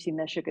reducing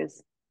their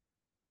sugars.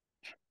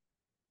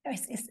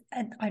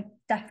 I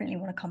definitely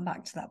want to come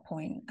back to that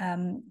point.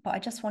 But I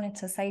just wanted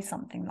to say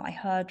something that I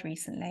heard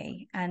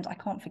recently, and I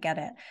can't forget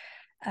it.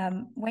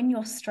 When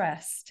you're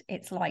stressed,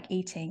 it's like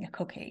eating a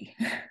cookie.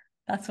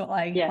 That's what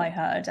I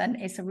heard.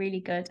 And it's a really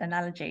good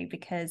analogy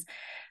because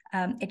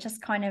it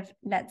just kind of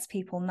lets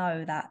people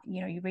know that,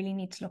 you really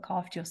need to look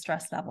after your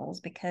stress levels,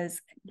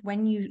 because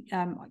when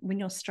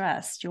you're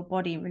stressed, your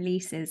body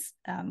releases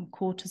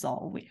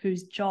cortisol,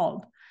 whose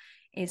job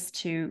is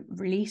to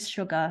release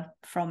sugar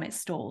from its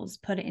stores,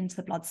 put it into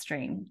the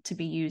bloodstream to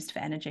be used for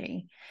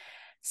energy.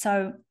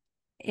 So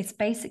it's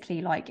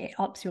basically like it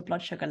ups your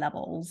blood sugar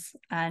levels,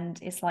 and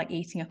it's like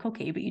eating a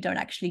cookie, but you don't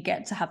actually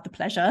get to have the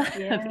pleasure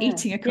of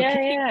eating a cookie.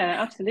 Yeah,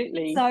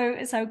 absolutely.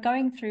 So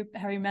going through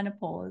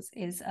perimenopause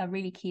is a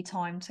really key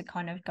time to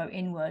kind of go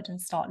inward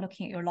and start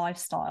looking at your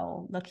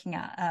lifestyle, looking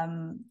at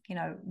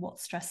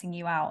what's stressing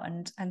you out,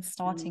 and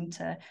starting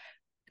to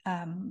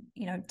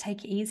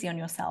take it easy on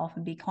yourself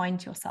and be kind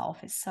to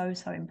yourself is so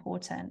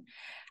important.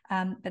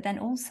 But then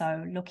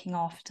also looking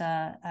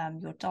after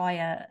your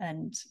diet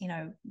and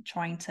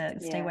trying to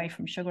stay away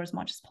from sugar as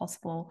much as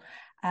possible.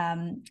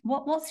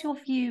 What's your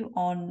view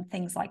on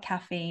things like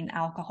caffeine,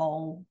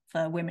 alcohol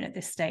for women at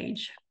this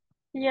stage?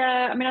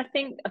 Yeah, I mean, I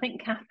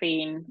think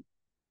caffeine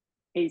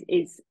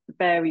is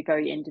very,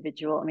 very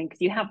individual. I mean,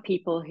 because you have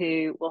people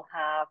who will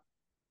have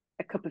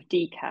a cup of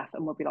decaf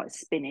and will be like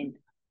spinning.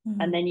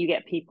 And then you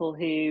get people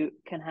who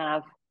can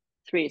have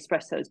 3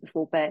 espressos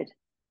before bed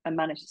and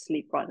manage to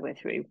sleep right the way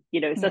through.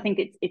 So I think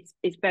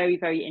it's very,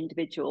 very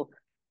individual.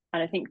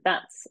 And I think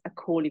that's a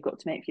call you've got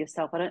to make for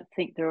yourself. I don't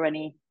think there are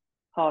any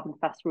hard and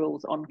fast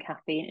rules on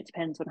caffeine. It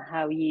depends on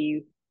how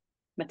you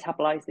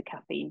metabolize the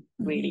caffeine,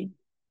 really.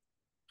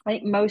 I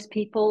think most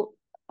people,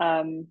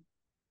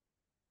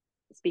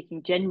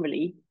 speaking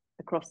generally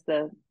across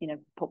the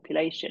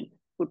population,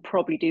 would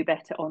probably do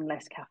better on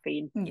less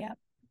caffeine.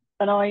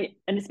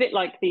 And it's a bit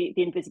like the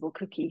invisible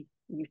cookie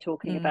you're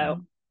talking about.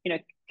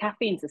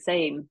 Caffeine's the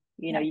same.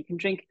 You can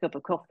drink a cup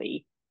of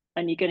coffee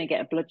and you're going to get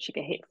a blood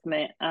sugar hit from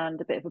it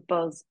and a bit of a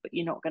buzz, but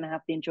you're not going to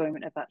have the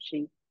enjoyment of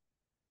actually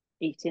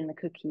eating the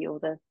cookie or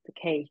the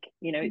cake.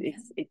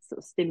 It's sort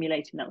of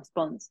stimulating that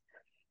response.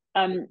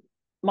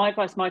 My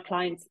advice to my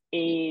clients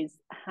is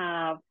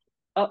have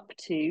up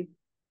to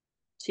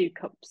 2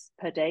 cups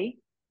per day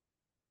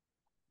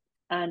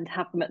and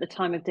have them at the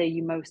time of day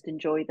you most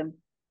enjoy them.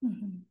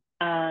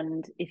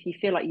 And if you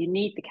feel like you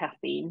need the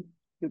caffeine,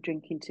 you're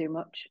drinking too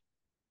much.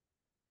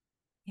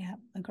 Yeah,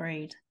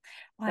 agreed.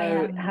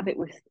 So have it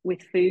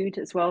with food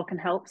as well can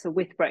help. So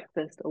with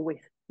breakfast or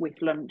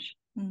with lunch.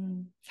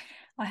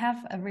 I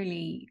have a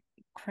really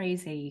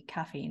crazy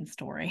caffeine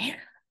story.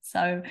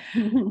 So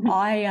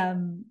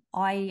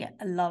I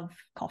love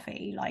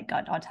coffee. Like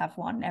I'd have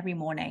one every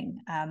morning,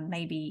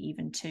 maybe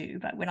even two.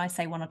 But when I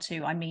say one or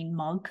two, I mean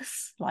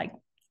mugs, like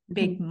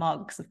big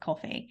mugs of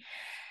coffee.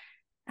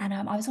 And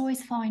I was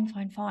always fine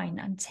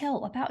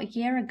until about a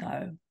year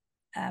ago,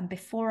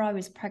 before I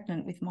was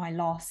pregnant with my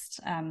last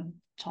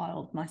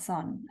child, my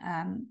son.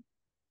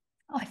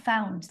 I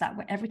found that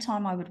every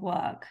time I would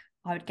work,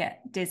 I would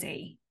get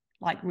dizzy,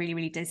 like really,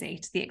 really dizzy,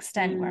 to the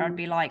extent where I'd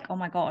be like, oh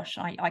my gosh,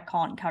 I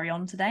can't carry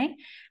on today.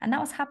 And that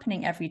was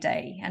happening every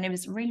day. And it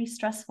was really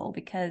stressful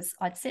because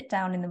I'd sit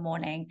down in the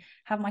morning,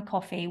 have my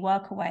coffee,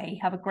 work away,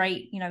 have a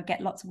great,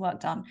 get lots of work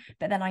done.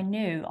 But then I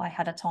knew I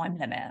had a time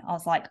limit. I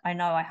was like, I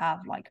know I have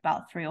like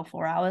about 3 or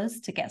 4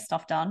 hours to get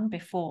stuff done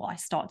before I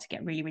start to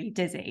get really, really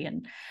dizzy.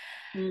 And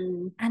do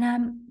you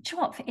know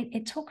what?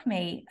 It took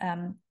me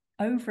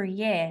over a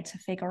year to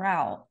figure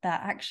out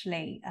that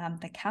actually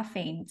the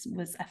caffeine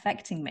was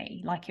affecting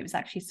me, like it was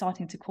actually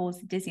starting to cause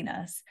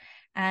dizziness.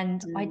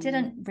 And I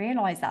didn't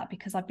realize that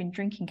because I've been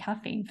drinking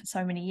caffeine for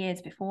so many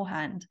years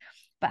beforehand.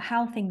 But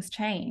how things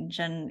change,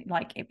 and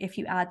like if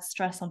you add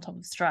stress on top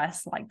of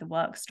stress, like the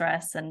work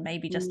stress and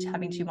maybe just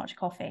having too much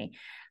coffee,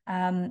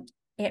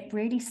 it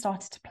really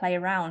started to play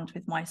around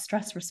with my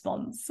stress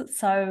response.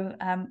 So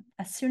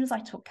as soon as I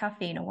took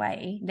caffeine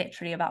away,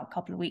 literally about a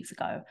couple of weeks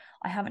ago,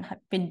 I haven't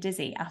been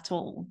dizzy at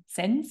all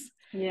since.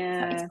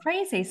 Yeah. So it's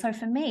crazy. So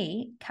for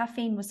me,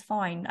 caffeine was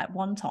fine at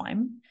one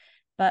time,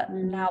 but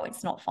now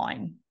it's not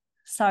fine.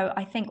 So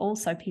I think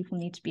also people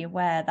need to be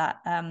aware that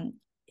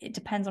it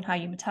depends on how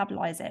you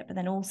metabolize it, but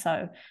then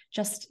also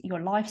just your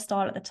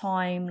lifestyle at the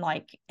time,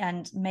 like,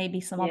 and maybe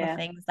some other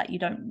things that you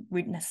don't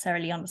really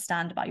necessarily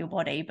understand about your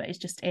body, but it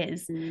just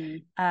is.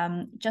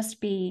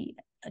 Just be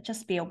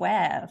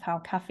aware of how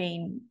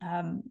caffeine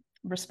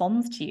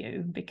responds to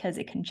you, because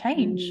it can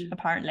change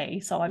apparently.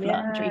 So I've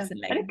learned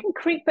recently. And it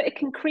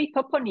can creep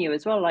up on you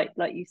as well, like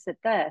you said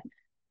there.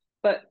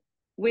 But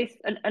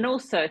and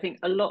also I think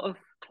a lot of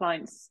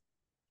clients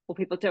or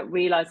people don't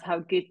realize how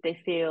good they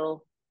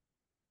feel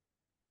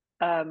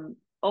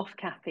off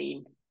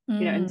caffeine,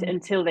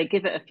 until they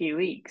give it a few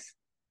weeks.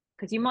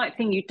 Because you might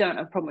think you don't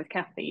have a problem with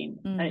caffeine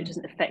and it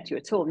doesn't affect you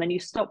at all. And then you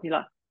stop, you're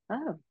like,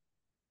 oh,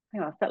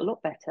 I felt a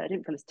lot better. I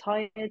didn't feel as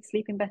tired,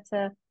 sleeping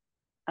better.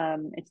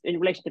 It's in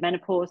relation to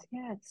menopause.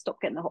 Yeah,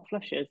 stop getting the hot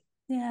flushes.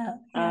 Yeah.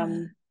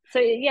 So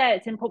yeah,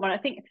 it's important. I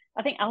think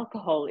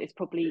alcohol is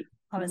probably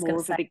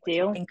more of a big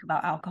deal. Think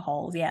about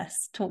alcohol.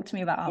 Yes, talk to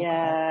me about alcohol.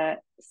 Yeah.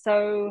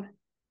 So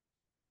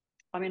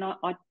I mean,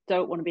 I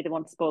don't want to be the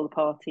one to spoil the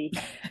party.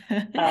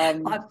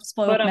 I've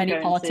spoiled many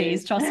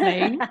parties, trust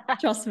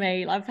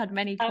me. I've had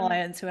many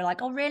clients who are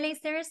like, oh really,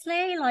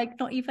 seriously, like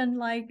not even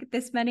like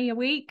this many a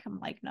week? I'm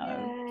like, no.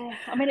 Yeah,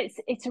 I mean,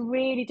 it's a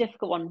really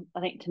difficult one, I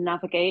think, to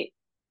navigate.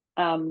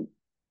 But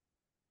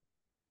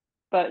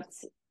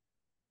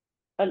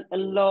a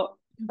lot,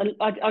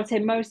 I would say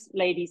most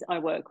ladies I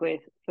work with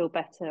feel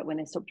better when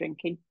they stop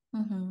drinking.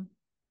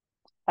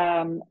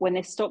 When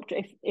they stop,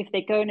 if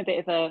they go in a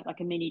bit of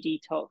a mini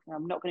detox,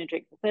 I'm not going to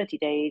drink for 30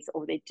 days,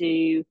 or they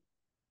do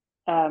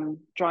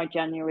dry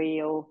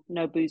January or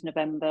no booze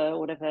November, or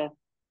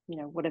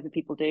whatever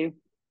people do,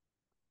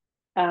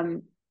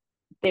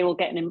 they will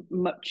get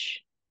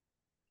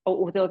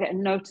or they'll get a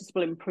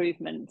noticeable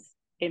improvement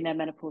in their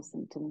menopause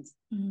symptoms.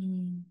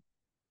 And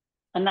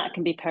that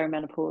can be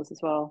perimenopause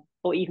as well,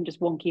 or even just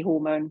wonky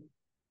hormone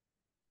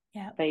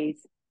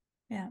phase.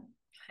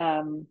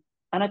 And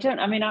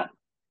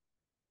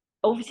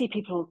obviously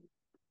people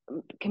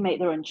can make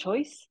their own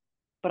choice,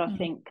 but I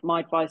think my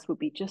advice would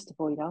be just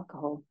avoid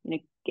alcohol,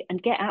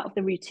 and get out of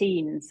the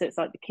routine. So it's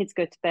like the kids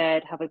go to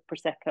bed, have a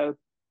Prosecco,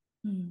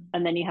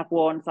 and then you have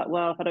one. It's like,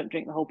 well, if I don't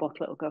drink the whole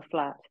bottle, it'll go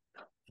flat.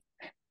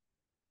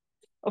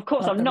 Of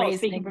course, I'm not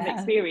speaking from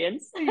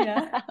experience.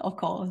 Yeah, of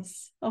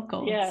course.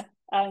 Yeah.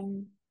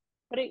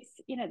 But it's,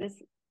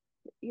 there's,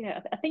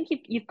 I think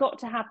you've got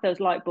to have those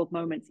light bulb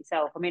moments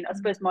yourself. I mean, I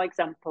suppose my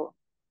example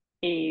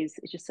it's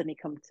just suddenly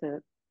come to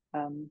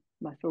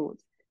my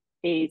thoughts,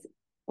 is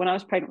when I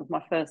was pregnant with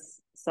my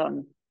first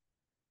son,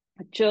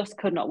 I just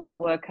could not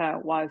work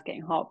out why I was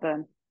getting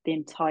heartburn the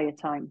entire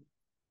time.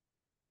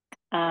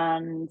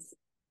 And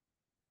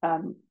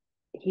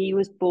he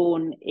was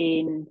born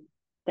in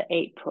the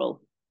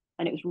April,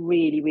 and it was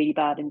really, really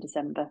bad in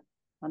December.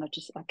 And I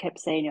kept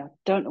saying, I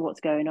don't know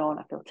what's going on.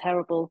 I feel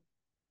terrible.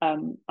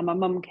 And my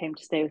mum came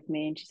to stay with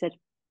me, and she said,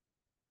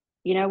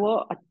 you know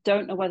what? I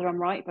don't know whether I'm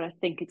right, but I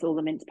think it's all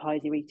the mince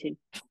pies you're eating.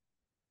 I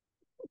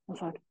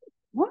was like,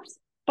 what?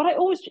 But I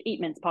always eat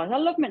mince pies. I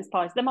love mince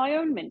pies. They're my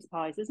own mince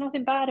pies. There's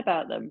nothing bad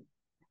about them.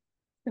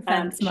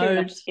 Defense sure mode.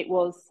 Enough, it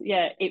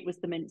was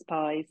the mince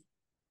pies.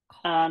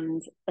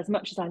 And as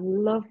much as I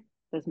love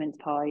those mince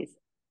pies,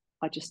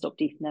 I just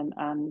stopped eating them,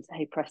 and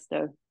hey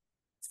presto.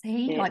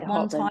 See, like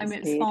one time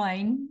it's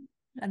fine.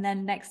 and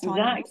then next time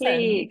it wasn't.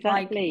 Exactly.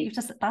 Like, you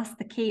just, that's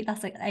the key,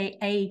 that's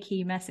a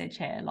key message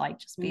here. Like,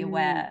 just be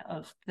aware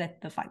of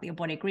the fact that your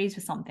body agrees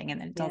with something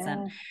and then it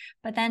doesn't.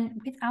 But then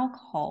with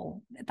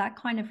alcohol, that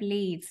kind of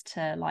leads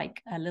to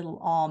like a little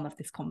arm of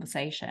this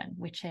conversation,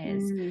 which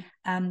is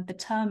the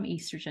term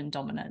estrogen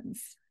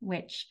dominance,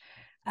 which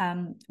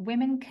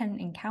women can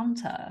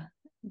encounter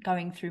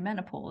going through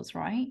menopause,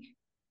 right?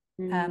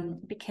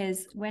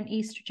 Because when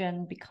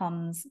estrogen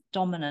becomes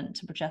dominant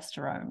to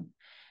progesterone,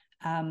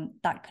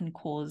 that can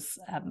cause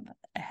a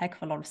heck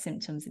of a lot of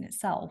symptoms in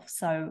itself.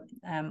 So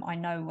I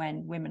know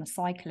when women are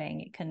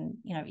cycling, it can,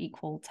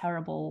 equal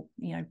terrible,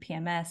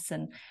 PMS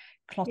and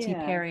clotty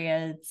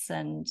periods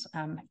and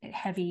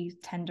heavy,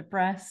 tender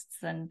breasts.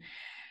 And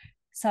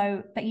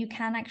so, but you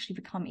can actually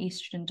become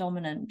estrogen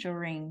dominant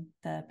during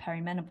the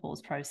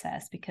perimenopause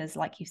process because,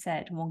 like you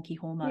said, wonky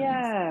hormones.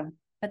 Yeah.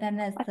 But then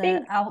there's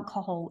the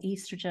alcohol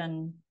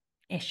estrogen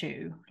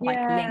issue, link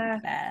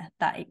there,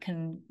 that it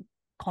can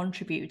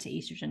contribute to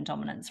estrogen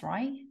dominance,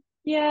 right?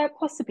 Yeah,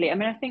 possibly. I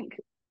mean, I think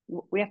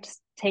we have to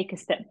take a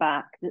step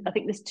back. I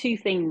think there's two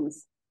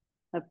things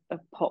have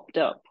popped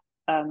up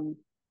from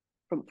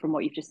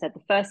what you've just said.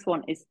 The first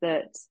one is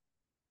that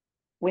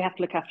we have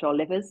to look after our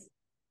livers.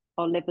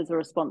 Our livers are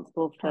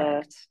responsible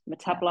for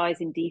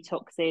metabolizing,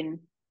 detoxing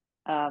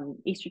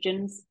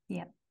estrogens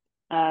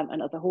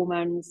and other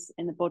hormones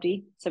in the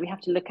body. So we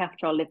have to look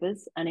after our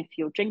livers. And if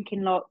you're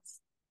drinking lots,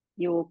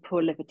 your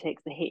poor liver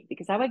takes the hit,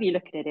 because however you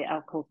look at it,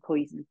 alcohol's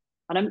poison.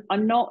 And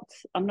I'm not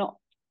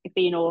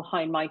being all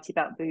high and mighty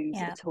about booze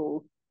at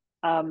all.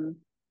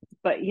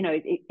 But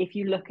if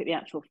you look at the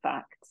actual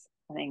facts,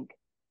 I think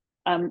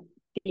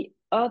the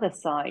other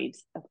side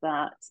of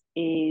that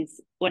is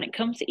when it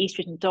comes to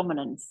estrogen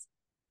dominance,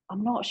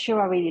 I'm not sure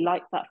I really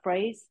like that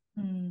phrase.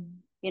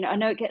 I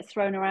know it gets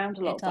thrown around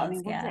a lot, but I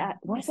mean,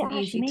 what does it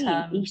actually mean?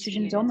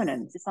 Estrogen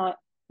dominance. It's like,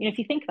 if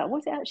you think about it,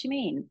 what does it actually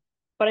mean?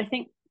 But I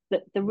think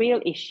that the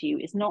real issue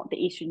is not the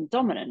estrogen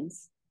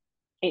dominance,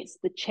 it's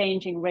the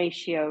changing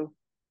ratio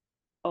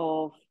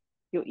of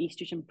your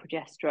estrogen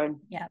progesterone.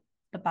 Yeah,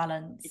 the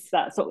balance.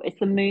 It's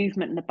the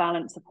movement and the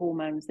balance of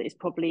hormones that is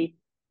probably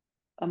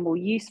a more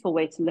useful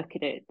way to look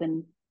at it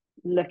than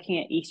looking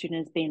at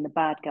estrogen as being the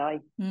bad guy.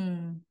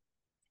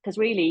 Because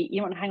really,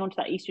 you want to hang on to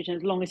that estrogen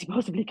as long as you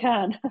possibly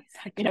can.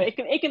 Exactly.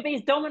 It can be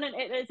as dominant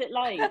as it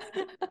likes.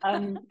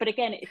 But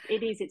again,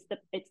 it's the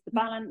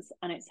balance,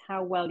 and it's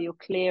how well you're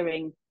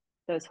clearing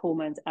those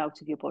hormones out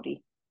of your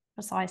body.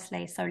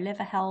 Precisely. So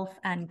liver health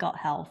and gut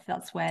health,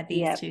 that's where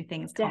these two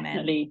things come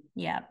in.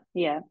 Yeah.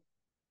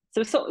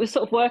 So we're sort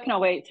of working our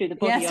way through the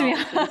body. We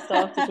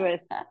started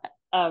with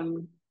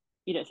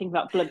thinking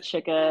about blood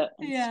sugar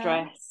and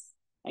stress,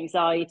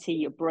 anxiety,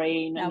 your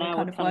brain, and now we're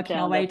kind of working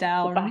our way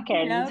down the back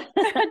end.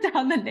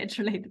 Down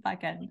literally the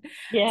back end.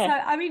 So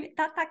I mean,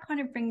 that kind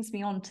of brings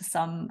me on to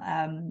some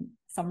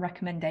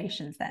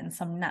recommendations then,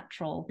 some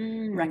natural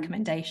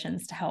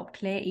recommendations to help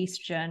clear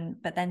estrogen,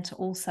 but then to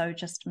also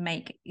just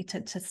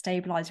to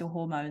stabilize your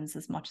hormones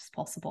as much as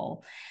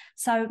possible.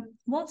 So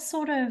what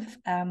sort of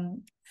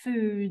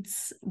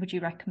foods would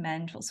you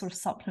recommend? What sort of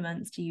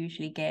supplements do you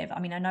usually give? I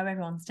mean, I know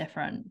everyone's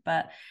different,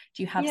 but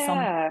do you have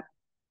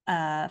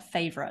some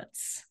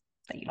favorites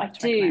that you like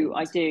to recommend?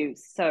 I do.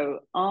 So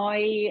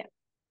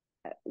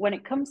when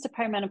it comes to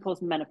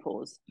perimenopause and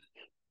menopause,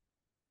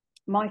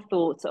 my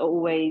thoughts are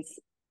always,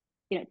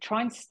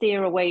 try and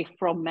steer away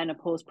from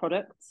menopause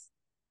products,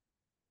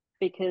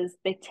 because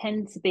they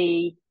tend to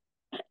be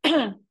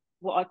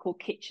what I call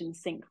kitchen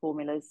sink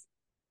formulas,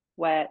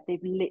 where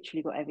they've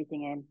literally got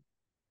everything in.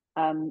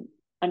 And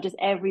does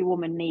every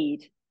woman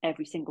need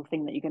every single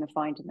thing that you're going to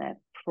find in there?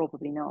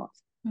 Probably not.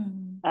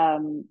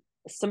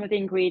 Some of the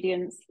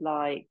ingredients,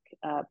 like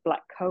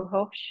black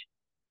cohosh,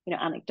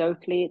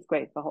 anecdotally, it's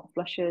great for hot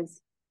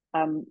flushes,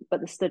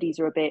 but the studies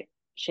are a bit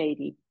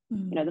shady.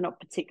 They're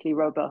not particularly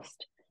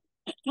robust.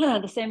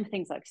 The same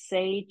things like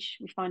sage,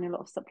 we find in a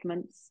lot of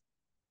supplements.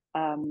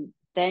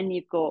 Then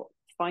you've got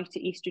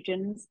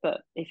phytoestrogens,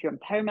 but if you're in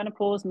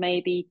perimenopause,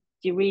 maybe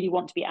do you really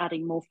want to be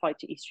adding more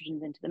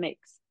phytoestrogens into the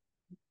mix?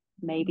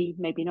 Maybe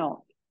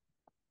not.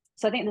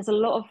 So I think there's a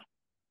lot of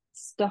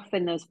stuff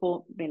in those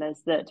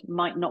formulas that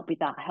might not be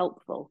that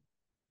helpful.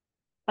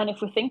 And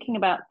if we're thinking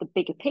about the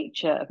bigger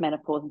picture of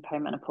menopause and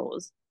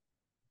perimenopause,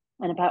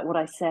 and about what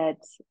I said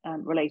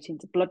relating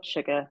to blood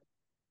sugar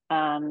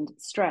and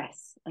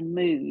stress and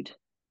mood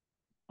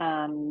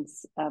and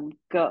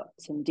gut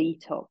and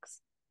detox,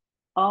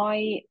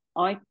 I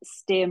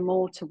steer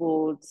more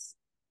towards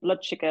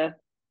blood sugar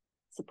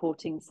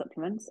supporting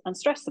supplements and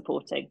stress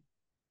supporting.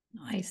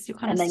 Nice. You're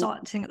kind of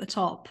starting at the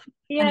top,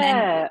 and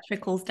then it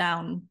trickles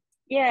down.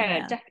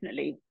 Yeah,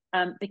 definitely.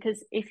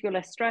 Because if you're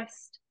less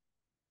stressed,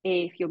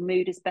 if your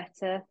mood is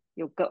better,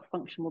 your gut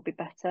function will be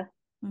better.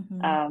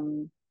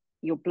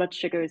 Your blood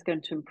sugar is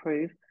going to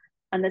improve.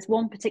 And there's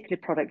one particular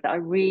product that I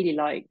really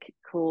like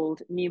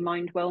called New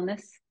Mind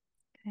Wellness.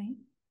 Okay.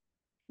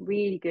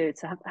 Really good.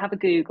 So have a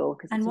Google,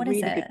 because it's a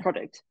really good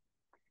product.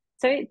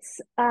 So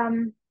it's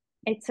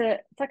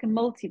like a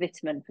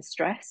multivitamin for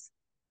stress,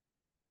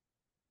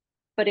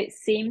 but it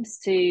seems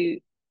to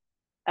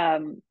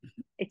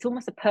it's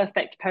almost a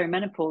perfect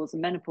perimenopause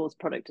and menopause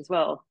product as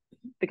well,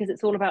 because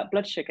it's all about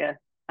blood sugar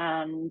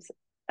and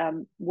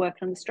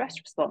working on the stress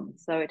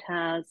response. So it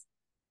has,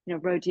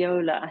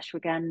 rhodiola,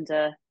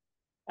 ashwagandha,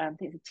 I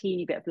think it's a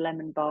teeny bit of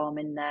lemon balm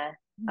in there,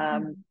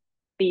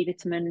 B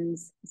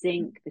vitamins,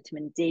 zinc,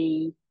 vitamin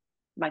D,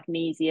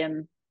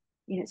 magnesium.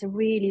 It's a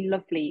really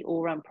lovely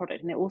all-round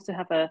product, and they also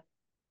have a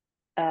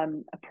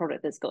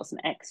product that's got some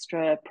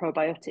extra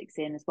probiotics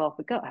in as well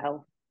for gut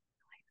health.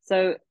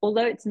 So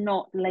although it's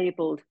not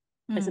labeled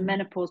as a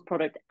menopause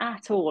product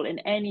at all in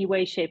any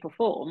way, shape, or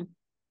form,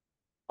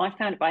 I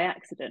found it by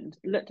accident,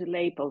 looked at the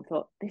label,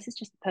 thought this is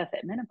just the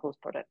perfect menopause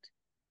product.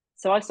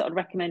 So I started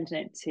recommending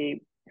it to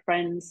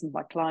friends and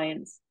my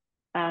clients,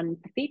 and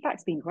the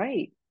feedback's been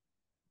great.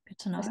 Good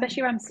to know.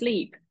 Especially around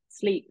sleep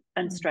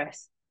and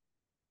stress.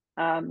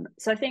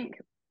 So I think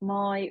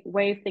my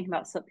way of thinking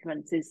about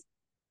supplements is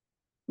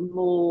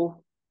more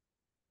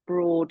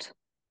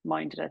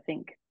broad-minded, I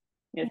think.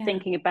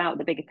 Thinking about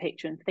the bigger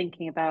picture and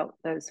thinking about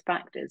those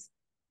factors.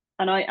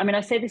 And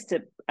I say this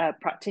to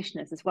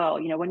practitioners as well.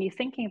 When you're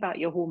thinking about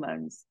your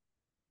hormones,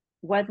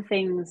 whether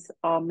things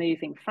are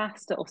moving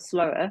faster or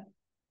slower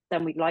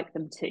than we'd like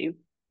them to,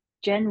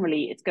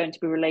 generally it's going to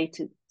be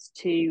related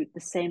to the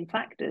same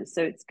factors.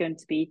 So it's going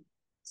to be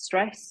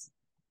stress,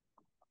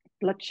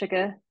 blood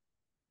sugar,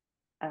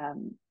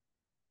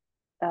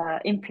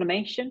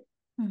 inflammation,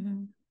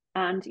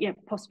 and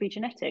possibly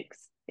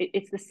genetics.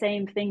 It's the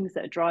same things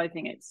that are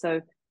driving it.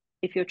 So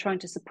if you're trying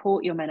to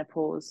support your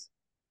menopause,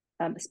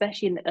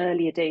 especially in the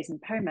earlier days in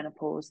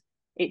perimenopause,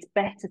 it's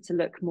better to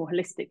look more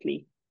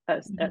holistically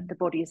at the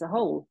body as a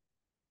whole.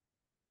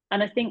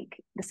 And I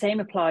think the same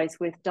applies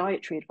with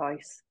dietary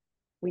advice.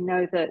 We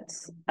know that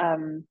a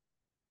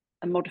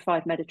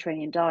modified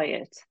Mediterranean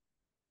diet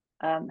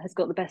has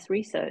got the best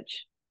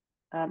research.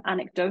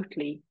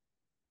 Anecdotally,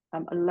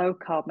 a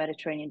low-carb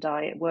Mediterranean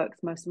diet works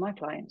most of my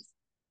clients.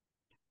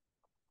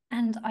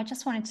 And I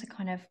just wanted to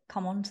kind of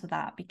come on to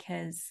that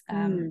because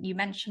you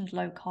mentioned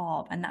low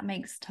carb, and that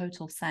makes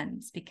total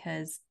sense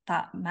because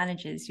that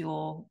manages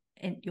your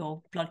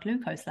blood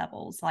glucose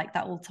levels. Like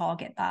that will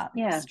target that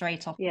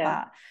straight off the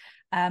bat.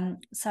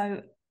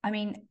 So, I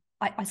mean,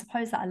 I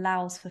suppose that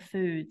allows for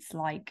foods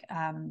like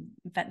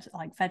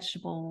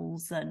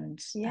vegetables and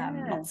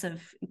lots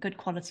of good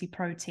quality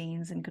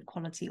proteins and good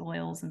quality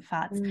oils and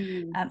fats.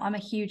 I'm a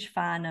huge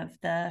fan of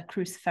the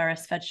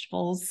cruciferous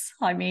vegetables.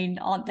 I mean,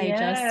 aren't they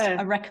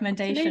just a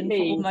recommendation for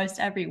almost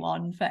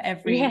everyone for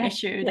every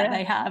issue that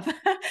they have?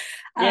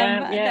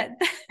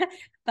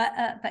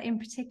 But in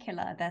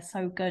particular, they're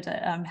so good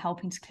at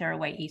helping to clear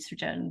away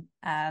estrogen.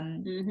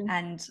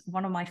 And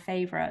one of my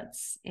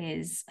favorites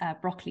is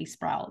broccoli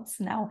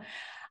sprouts. Now,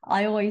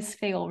 I always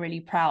feel really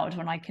proud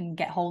when I can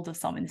get hold of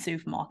some in the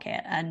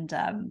supermarket, and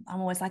I'm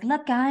always like,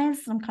 look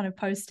guys, I'm kind of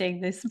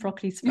posting this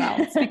broccoli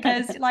sprouts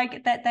because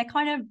like they're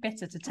kind of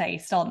bitter to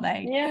taste, aren't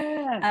they?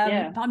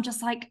 But I'm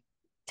just like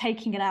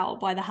taking it out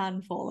by the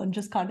handful and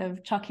just kind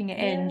of chucking it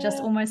in,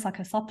 just almost like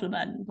a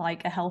supplement,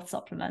 like a health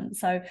supplement.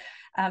 So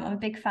I'm a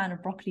big fan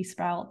of broccoli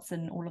sprouts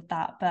and all of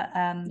that, but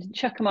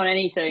chuck them on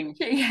anything.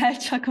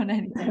 Chuck on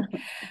anything.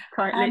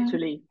 Quite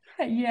literally.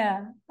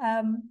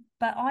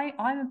 But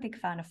I'm a big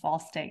fan of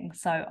fasting.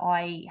 So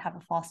I have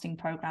a fasting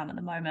program at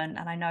the moment,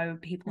 and I know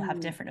people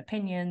have different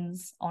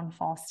opinions on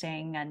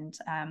fasting, and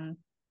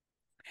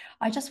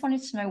I just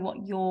wanted to know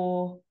what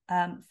your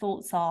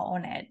thoughts are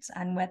on it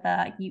and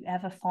whether you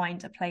ever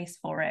find a place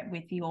for it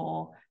with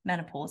your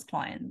menopause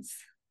clients.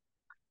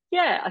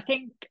 I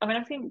think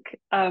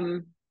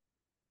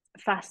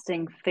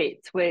fasting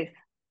fits with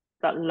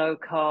that low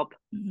carb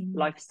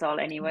lifestyle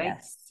anyway.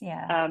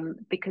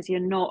 Because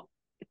you're not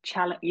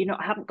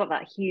haven't got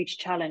that huge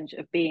challenge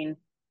of being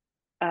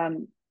a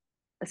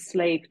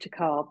slave to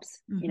carbs,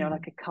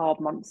 like a carb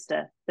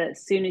monster, that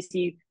as soon as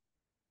you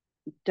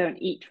don't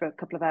eat for a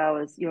couple of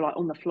hours, you're like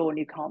on the floor and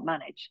you can't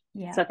manage.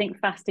 So I think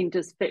fasting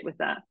does fit with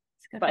that.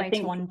 It's a good way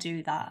to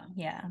undo that.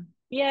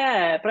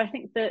 But I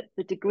think that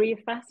the degree of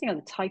fasting or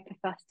the type of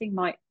fasting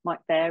might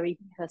vary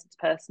person to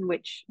person,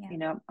 which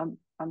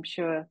I'm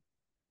sure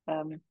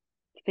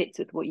fits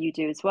with what you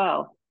do as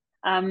well.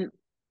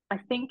 I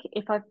think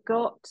if I've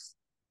got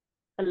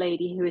a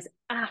lady who is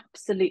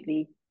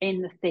absolutely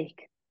in the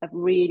thick of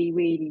really,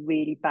 really,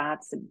 really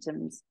bad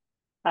symptoms,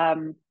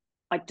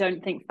 I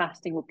don't think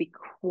fasting would be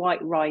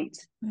quite right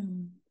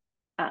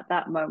at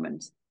that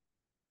moment.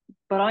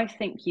 But I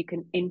think you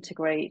can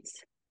integrate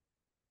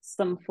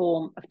some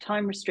form of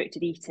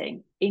time-restricted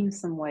eating in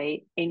some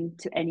way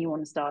into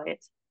anyone's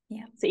diet.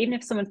 So even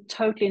if someone's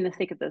totally in the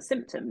thick of those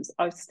symptoms,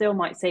 I still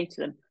might say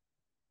to them,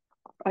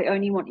 I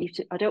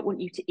don't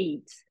want you to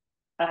eat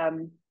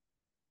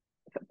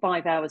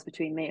 5 hours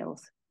between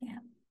meals.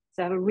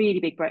 So have a really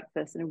big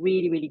breakfast and a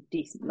really, really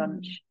decent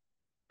lunch,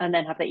 and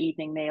then have the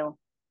evening meal.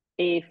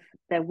 If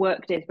their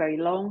work day is very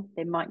long,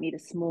 they might need a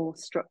small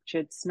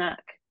structured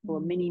snack or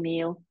a mini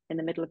meal in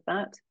the middle of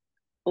that,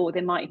 or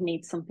they might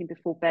need something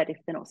before bed if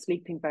they're not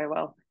sleeping very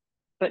well.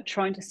 But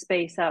trying to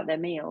space out their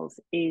meals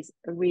is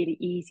a really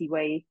easy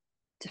way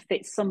to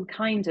fit some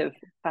kind of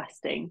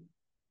fasting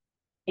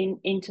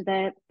into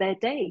their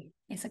day.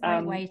 It's a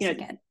great way to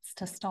get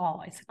to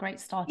start. It's a great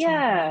starting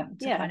point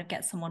to kind of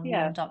get someone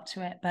warmed up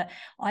to it. But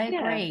I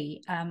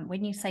agree.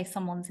 When you say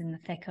someone's in the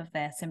thick of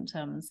their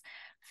symptoms,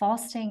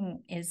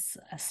 fasting is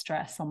a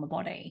stress on the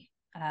body.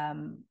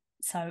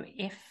 So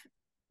if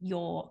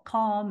you're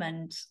calm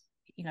and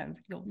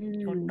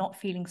you're not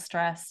feeling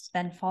stressed,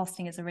 then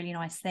fasting is a really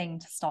nice thing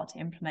to start to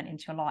implement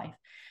into your life.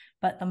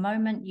 But the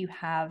moment you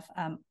have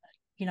a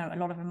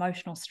lot of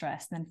emotional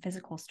stress and then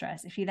physical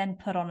stress, if you then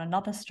put on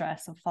another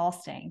stress of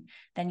fasting,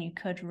 then you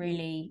could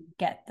really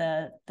get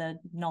the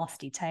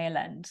nasty tail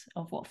end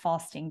of what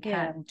fasting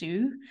can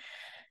do.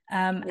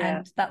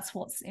 And that's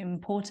what's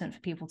important for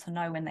people to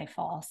know when they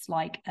fast,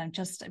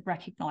 just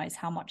recognize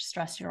how much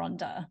stress you're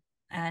under,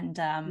 and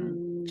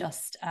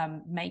just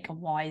make a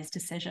wise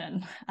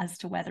decision as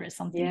to whether it's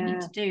something you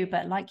need to do.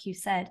 But like you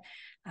said,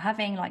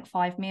 having like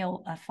 5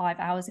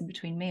 hours in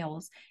between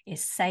meals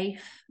is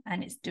safe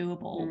and it's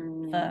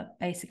doable for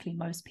basically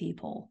most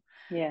people.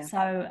 So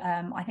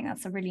I think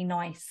that's a really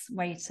nice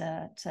way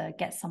to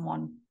get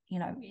someone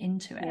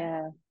into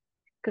it.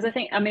 Because I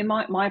think, I mean,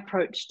 my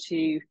approach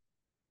to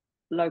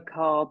low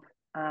carb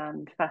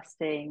and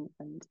fasting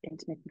and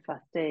intermittent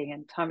fasting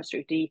and time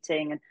restricted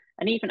eating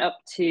and even up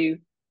to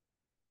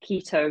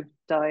keto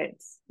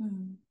diets.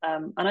 I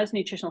know as a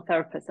nutritional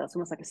therapist, that's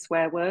almost like a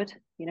swear word.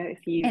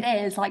 If you, it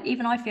is like,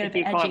 even I feel a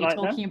bit edgy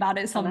talking about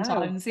it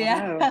sometimes.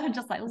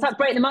 Just like, it's like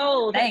break the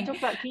mold. Let's talk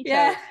about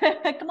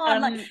keto. Come on,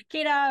 like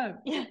keto.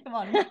 Come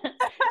on.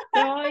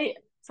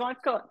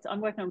 I'm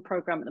working on a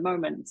program at the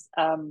moment,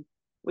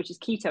 which is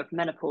keto for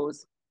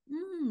menopause.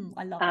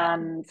 I love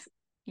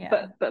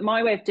it. But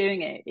my way of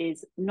doing it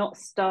is not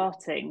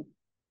starting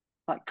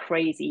like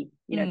crazy,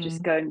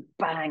 just going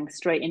bang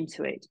straight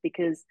into it,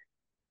 because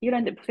you'll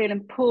end up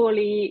feeling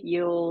poorly,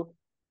 you'll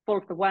fall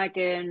off the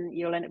wagon,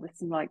 you'll end up with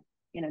some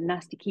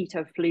nasty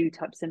keto flu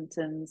type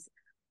symptoms,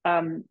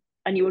 and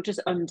you will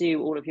just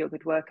undo all of your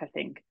good work, I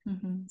think.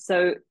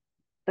 So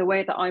the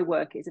way that I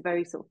work is a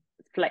very sort of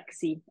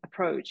flexy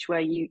approach, where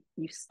you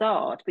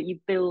start, but you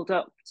build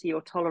up to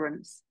your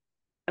tolerance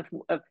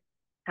of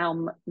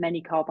how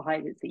many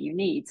carbohydrates that you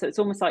need. So it's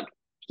almost like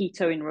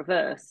keto in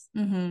reverse,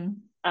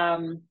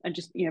 and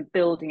just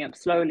building up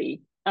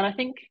slowly. And I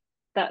think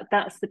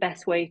that's the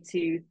best way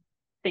to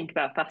think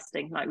about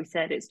fasting. Like we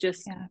said, it's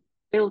just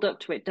build up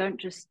to it. Don't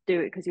just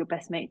do it because your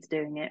best mate's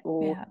doing it,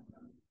 or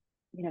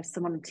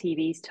someone on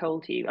TV's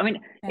told you. I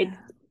mean,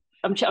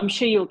 I'm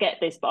sure you'll get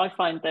this, but I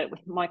find that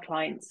with my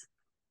clients,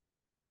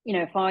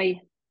 if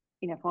Davina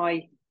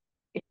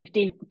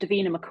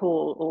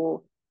McCall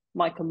or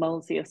Michael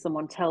Molesley or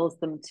someone tells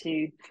them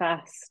to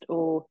fast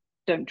or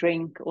don't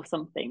drink or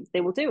something, they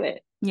will do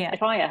it.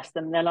 If I ask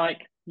them, they're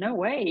like, no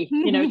way.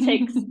 It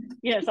takes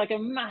it's like a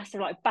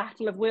massive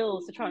battle of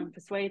wills to try and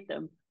persuade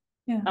them.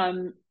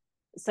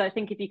 So I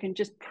think if you can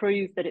just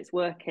prove that it's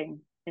working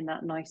in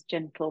that nice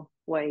gentle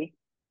way,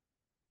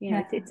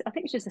 it's I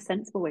think it's just a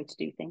sensible way to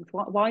do things.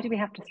 Why do we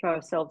have to throw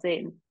ourselves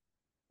in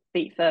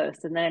feet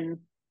first, and then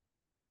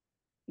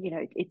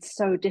it's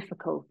so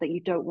difficult that you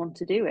don't want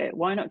to do it?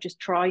 Why not just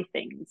try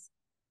things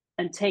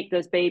and take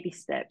those baby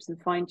steps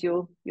and find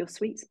your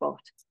sweet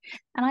spot?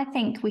 And I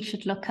think we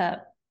should look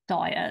at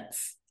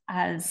diets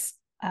as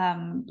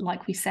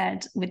like we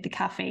said with the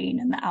caffeine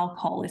and the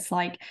alcohol, it's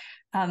like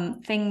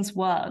things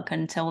work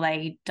until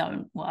they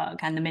don't work.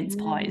 And the mince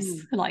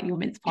pies, like your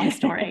mince pie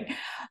story,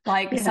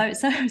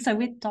 so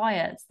with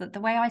diets, that the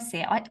way I see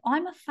it,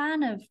 I'm a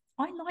fan of,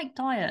 I like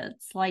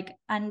diets,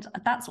 and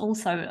that's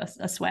also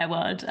a swear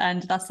word,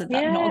 and that's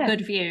not a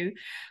good view.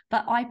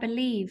 But I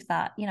believe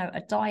that,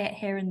 a diet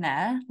here and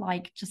there,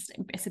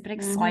 it's a bit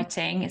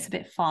exciting, it's a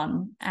bit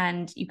fun,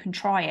 and you can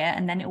try it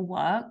and then it'll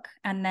work.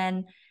 And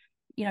then,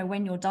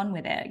 when you're done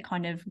with it,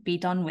 kind of be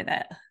done with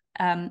it.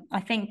 I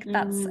think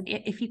that's,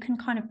 if you can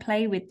kind of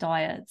play with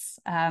diets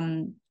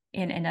in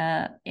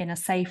a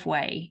safe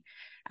way,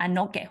 and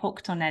not get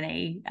hooked on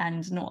any,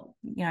 and not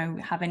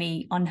have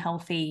any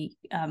unhealthy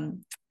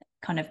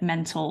kind of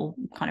mental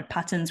kind of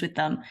patterns with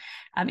them,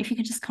 if you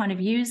can just kind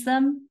of use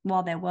them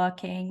while they're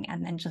working,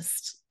 and then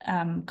just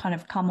kind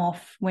of come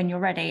off when you're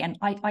ready. And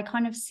I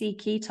kind of see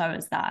keto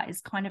as that. It's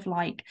kind of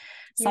like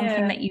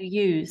something that you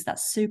use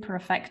that's super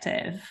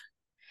effective.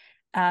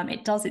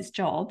 It does its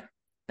job,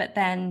 but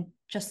then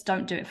just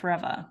don't do it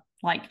forever.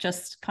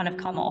 Just kind of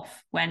come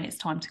off when it's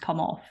time to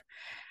come off.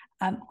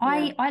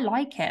 I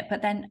like it,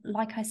 but then,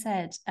 like I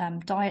said,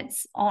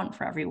 diets aren't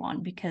for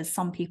everyone, because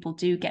some people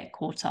do get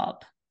caught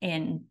up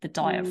in the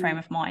diet frame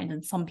of mind,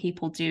 and some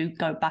people do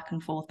go back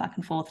and forth,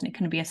 and it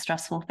can be a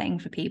stressful thing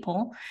for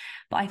people.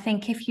 But I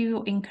think if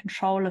you're in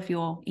control of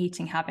your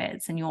eating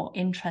habits and you're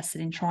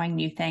interested in trying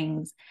new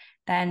things,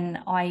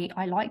 then I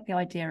like the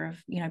idea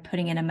of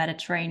putting in a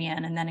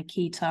Mediterranean and then a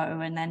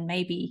keto, and then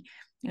maybe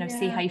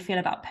see how you feel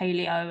about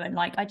paleo. And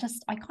I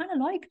kind of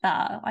like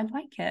that. I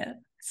like it.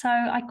 So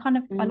I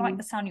like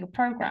the sound of your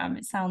program.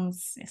 It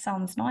sounds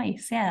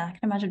nice. I can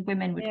imagine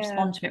women would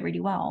respond to it really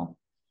well.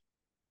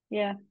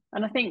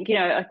 And I think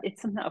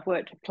it's something that I've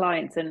worked with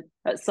clients, and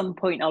at some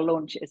point I'll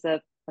launch it as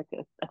a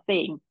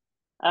thing.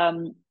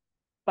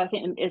 But I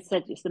think it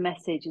said just the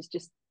message is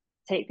just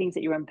take things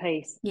at your own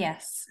pace.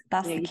 Yes,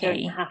 that's the You key.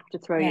 don't have to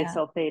throw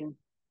yourself in.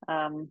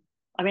 I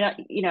mean,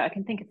 I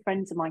can think of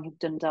friends of mine who've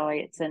done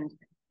diets and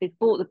they've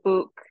bought the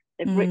book,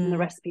 they've written the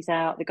recipes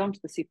out, they've gone to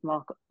the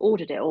supermarket,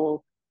 ordered it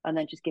all, and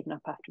then just given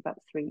up after about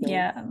 3 days.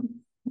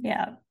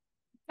 Yeah.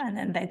 And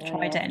then they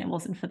tried it and it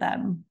wasn't for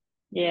them.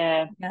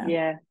 Yeah.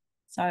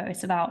 So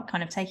it's about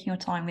kind of taking your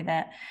time with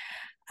it.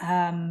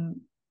 So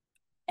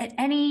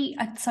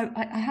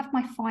I have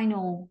my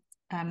final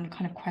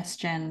kind of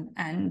question,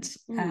 and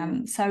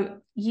so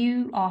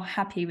you are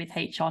happy with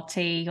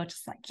HRT? You're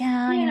just like,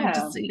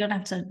 you don't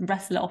have to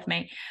wrestle it off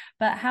me.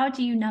 But how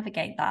do you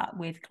navigate that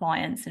with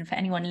clients? And for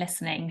anyone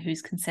listening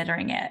who's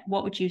considering it,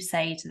 what would you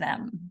say to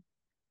them?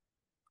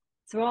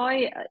 So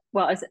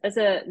as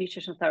a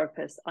nutritional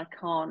therapist, I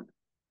can't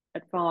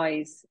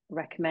advise,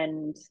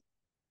 recommend,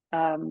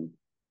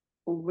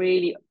 or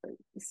really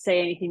say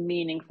anything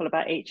meaningful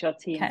about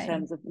HRT in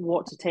terms of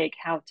what to take,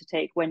 how to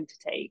take, when to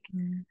take.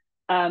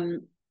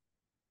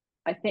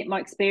 I think my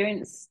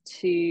experience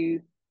to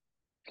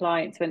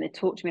clients when they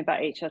talk to me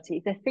about HRT,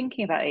 if they're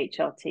thinking about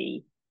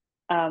HRT,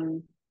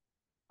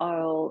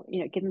 I'll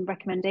give them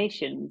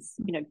recommendations.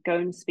 Go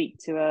and speak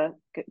to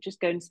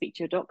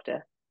your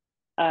doctor,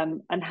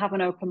 and have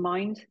an open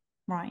mind.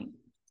 Right.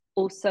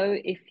 Also,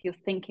 if you're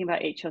thinking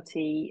about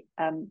HRT,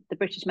 the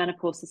British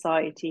Menopause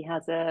Society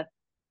has a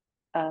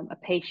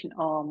patient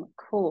arm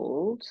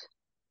called,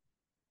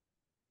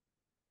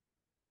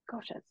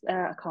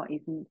 I can't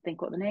even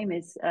think what the name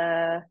is.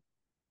 I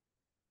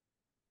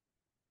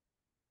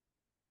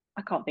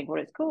can't think what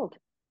it's called.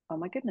 Oh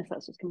my goodness,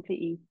 that's just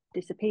completely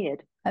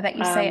disappeared. I bet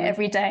you say it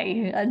every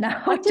day, and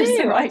now I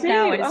do.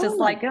 now it's just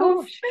like,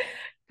 gosh.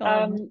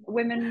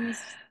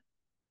 Women's.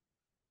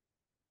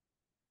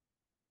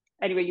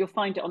 Anyway, you'll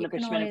find it on the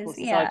British Menopause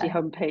Society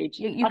homepage.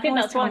 You can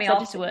always tell me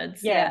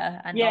afterwards,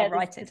 and I'll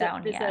write it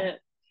down.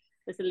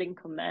 There's a link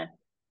on there.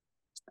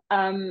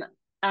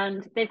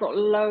 And they've got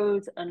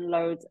loads and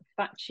loads of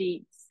fact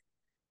sheets.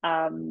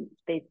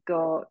 They've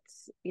got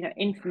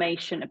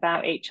information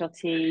about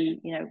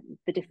HRT,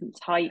 the different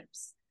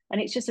types, and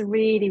it's just a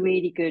really,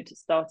 really good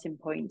starting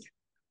point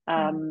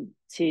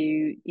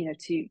to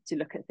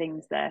look at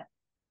things there.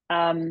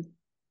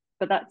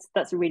 But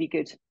that's a really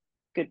good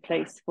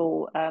place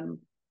for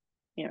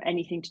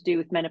anything to do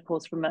with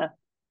menopause from an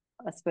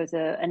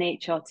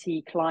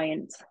HRT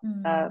client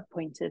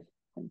point of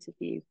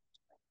view.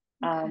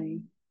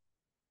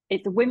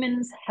 It's a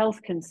women's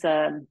health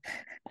concern.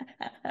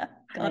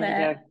 Got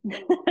it.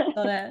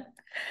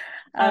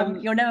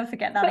 You'll never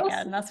forget that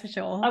again, that's for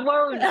sure. I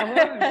won't.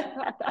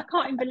 I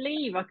can't even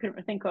believe I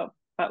couldn't think about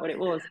what it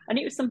was. And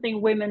it was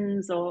something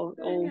women's or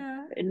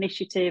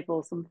initiative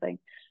or something.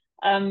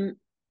 But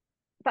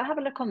have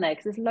a look on there,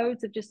 because there's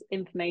loads of just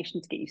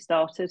information to get you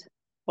started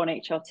on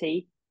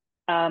HRT.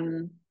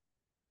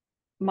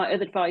 My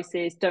other advice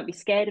is don't be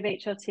scared of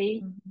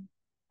HRT.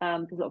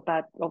 There's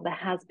there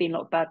has been a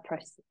lot of bad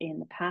press in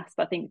the past,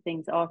 but I think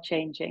things are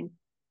changing.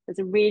 There's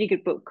a really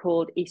good book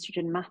called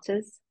Estrogen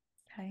Matters,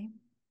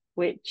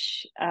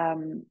 which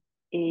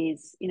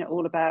is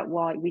all about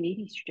why we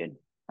need estrogen,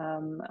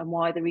 and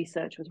why the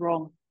research was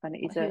wrong. And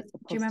it is do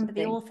you remember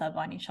the author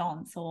by any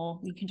chance, or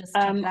you can just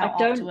check it out? I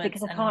don't,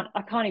 because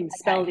I can't even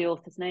spell the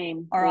author's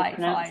name or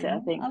pronounce it. I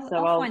think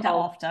so. I'll find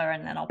out after,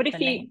 and then I'll put the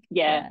link.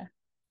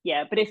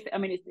 But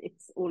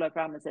it's all over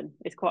Amazon.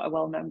 It's quite a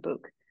well-known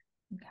book.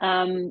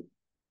 And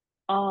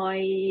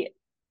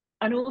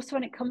also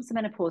when it comes to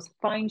menopause,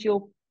 find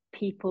your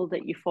people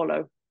that you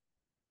follow.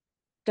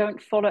 Don't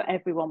follow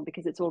everyone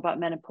because it's all about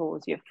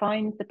menopause. You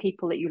find the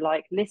people that you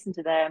like, listen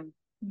to them,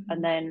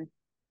 and then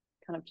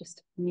kind of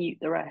just mute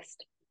the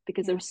rest,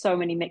 because there are so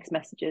many mixed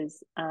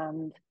messages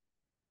and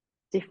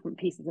different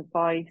pieces of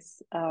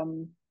advice.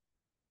 And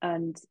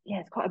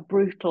it's quite a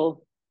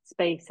brutal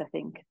space, I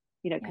think,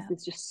 because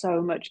there's just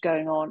so much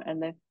going on,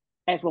 and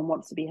everyone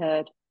wants to be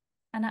heard.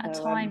 And at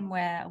a time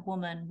where a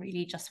woman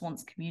really just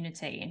wants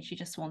community, and she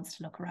just wants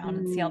to look around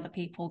and see other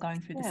people going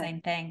through the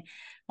same thing,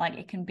 like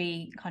it can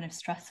be kind of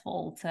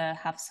stressful to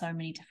have so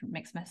many different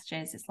mixed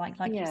messages. It's like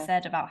you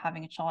said about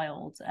having a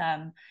child.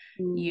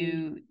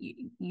 You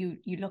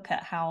look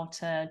at how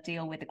to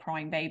deal with a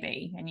crying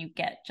baby, and you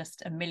get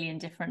just a million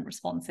different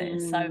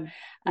responses. So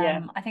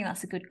I think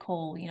that's a good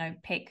call.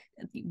 Pick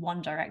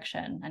one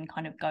direction and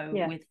kind of go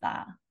with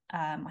that.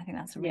 I think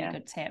that's a really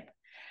good tip.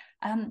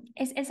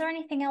 Is there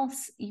anything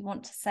else you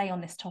want to say on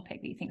this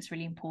topic that you think is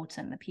really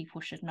important that people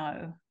should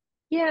know?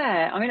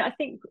 I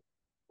think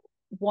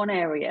one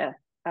area,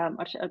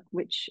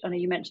 which I know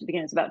you mentioned at the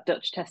beginning, is about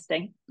Dutch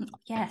testing.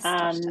 Yes,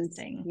 Dutch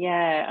testing.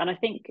 And I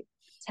think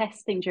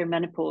testing during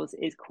menopause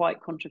is quite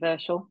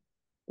controversial,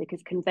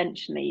 because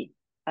conventionally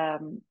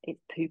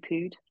it's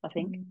poo-pooed, I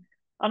think.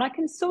 And I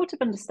can sort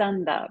of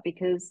understand that,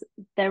 because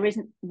there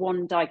isn't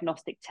one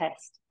diagnostic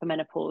test for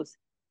menopause.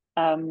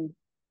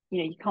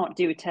 You can't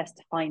do a test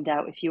to find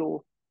out if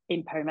you're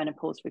in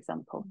perimenopause, for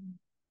example.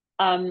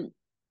 And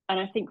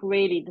I think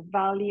really the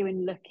value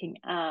in looking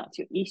at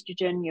your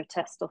estrogen, your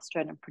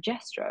testosterone and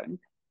progesterone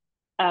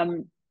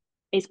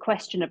is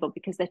questionable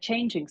because they're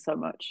changing so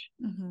much.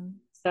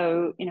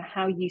 So,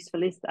 how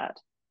useful is that?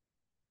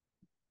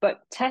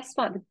 But tests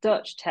like the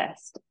Dutch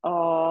test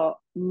are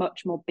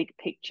much more big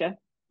picture.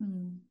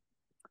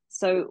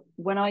 So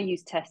when I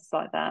use tests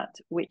like that,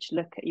 which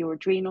look at your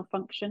adrenal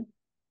function,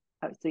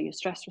 so your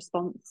stress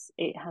response,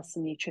 it has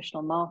some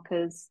nutritional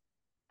markers,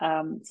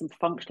 some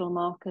functional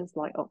markers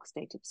like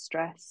oxidative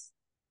stress.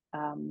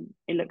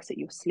 It looks at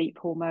your sleep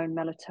hormone,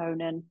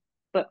 melatonin.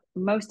 But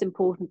most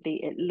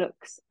importantly, it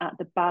looks at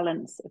the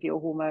balance of your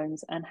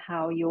hormones and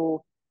how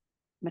you're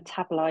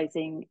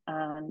metabolizing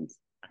and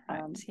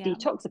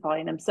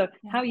detoxifying them. So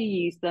how you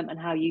use them and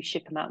how you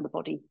ship them out in the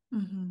body.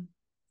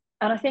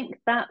 And I think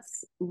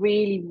that's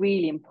really,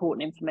 really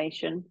important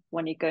information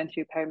when you're going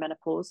through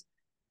perimenopause,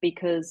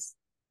 because,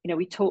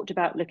 we talked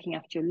about looking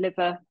after your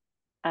liver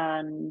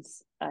and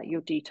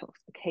your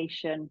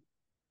detoxification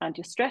and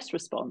your stress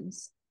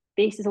response.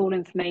 This is all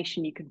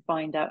information you can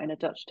find out in a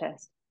Dutch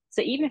test.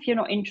 So even if you're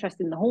not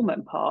interested in the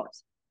hormone part,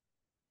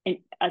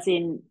 as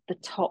in the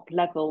top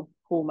level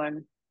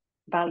hormone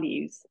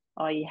values,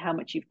 i.e. how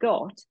much you've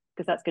got,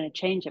 because that's going to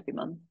change every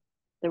month,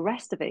 the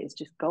rest of it is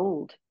just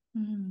gold.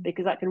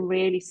 Because that can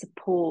really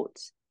support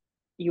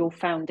your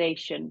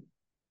foundation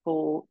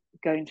for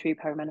going through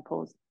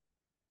perimenopause.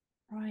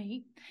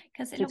 Right.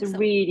 Because it's a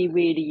really,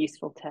 really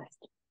useful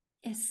test.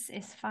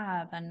 It's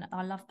fab, and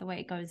I love the way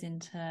it goes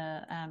into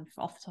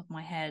off the top of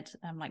my head,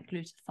 like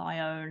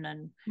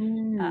glutathione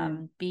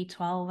and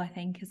B12 I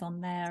think is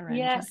on there, and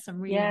just some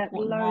really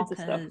important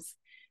markers.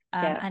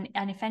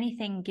 And if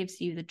anything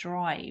gives you the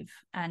drive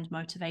and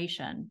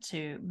motivation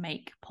to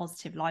make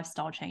positive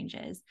lifestyle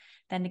changes,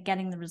 then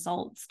getting the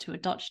results to a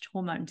Dutch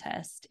hormone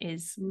test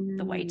is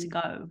the way to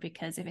go.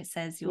 Because if it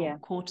says your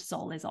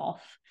cortisol is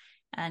off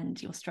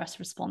and your stress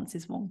response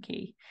is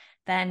wonky,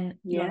 then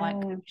you're like,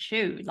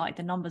 shoot, like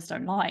the numbers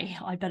don't lie.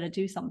 I better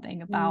do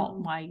something about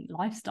my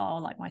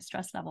lifestyle, like my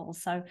stress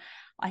levels. So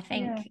I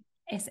think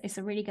it's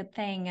a really good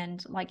thing.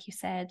 And like you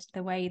said,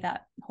 the way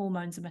that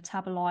hormones are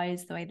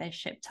metabolized, the way they're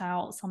shipped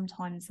out,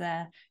 sometimes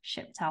they're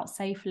shipped out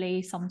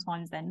safely,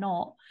 sometimes they're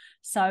not.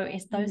 So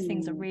it's those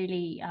things are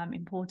really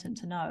important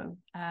to know.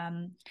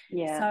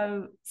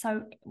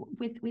 So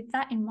with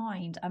that in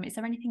mind, is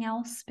there anything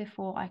else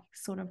before I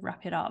sort of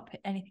wrap it up?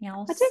 Anything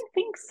else? I don't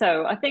think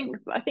so. I think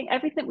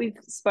everything we've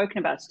spoken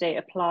about today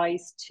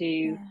applies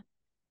to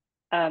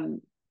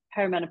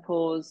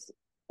perimenopause,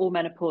 or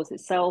menopause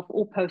itself,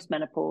 or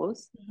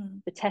postmenopause.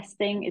 The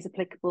testing is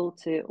applicable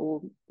to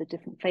all the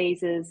different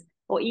phases,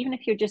 or even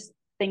if you're just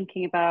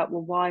thinking about,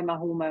 well, why are my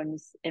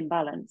hormones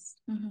imbalanced?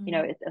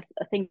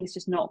 A thing is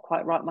just not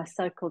quite right. My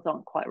cycles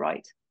aren't quite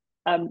right.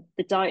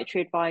 The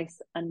dietary advice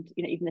and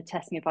even the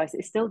testing advice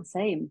is still the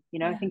same.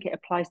 I think it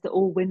applies to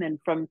all women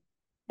from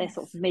their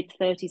sort of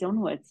mid-30s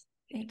onwards.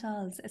 It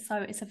does. So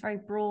it's a very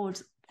broad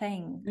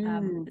thing,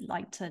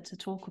 like to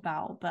talk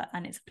about,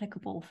 and it's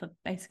applicable for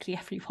basically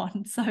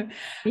everyone. So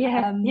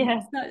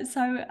let's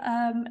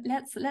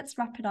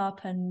wrap it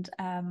up. And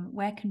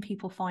where can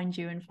people find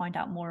you and find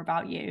out more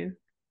about you?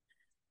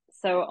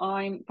 So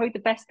I'm probably the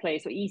best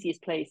place or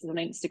easiest place is on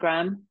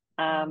Instagram,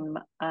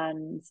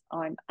 and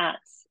I'm at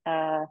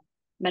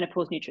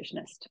Menopause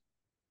Nutritionist.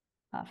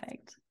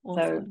 Perfect.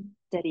 Awesome. So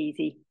dead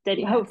easy,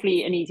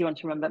 hopefully an easy one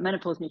to remember.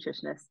 Menopause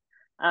Nutritionist.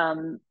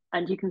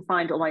 And you can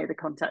find all my other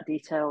contact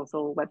details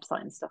or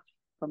website and stuff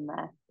from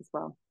there as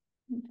well.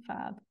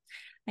 Fab.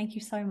 Thank you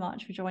so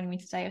much for joining me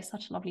today. It was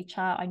such a lovely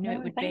chat. I knew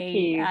it would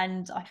be.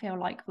 And I feel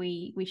like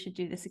we should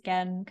do this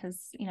again,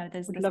 because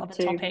there's other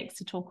topics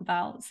to talk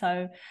about.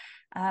 So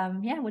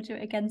we'll do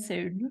it again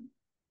soon.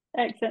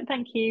 Excellent.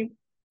 Thank you.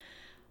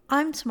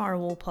 I'm Tamara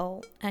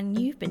Walpole, and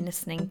you've been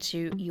listening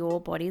to Your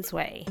Body's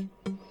Way.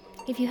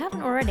 If you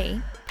haven't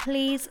already,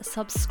 please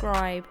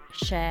subscribe,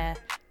 share,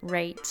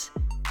 rate,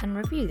 and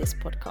review this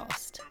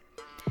podcast.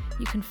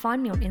 You can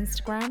find me on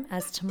Instagram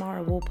as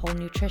Tamara Walpole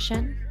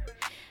Nutrition.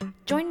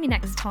 Join me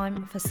next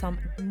time for some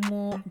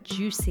more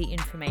juicy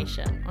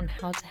information on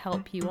how to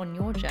help you on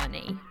your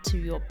journey to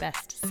your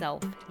best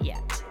self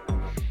yet.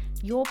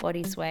 Your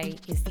body's way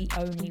is the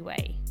only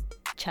way.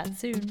 Chat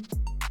soon.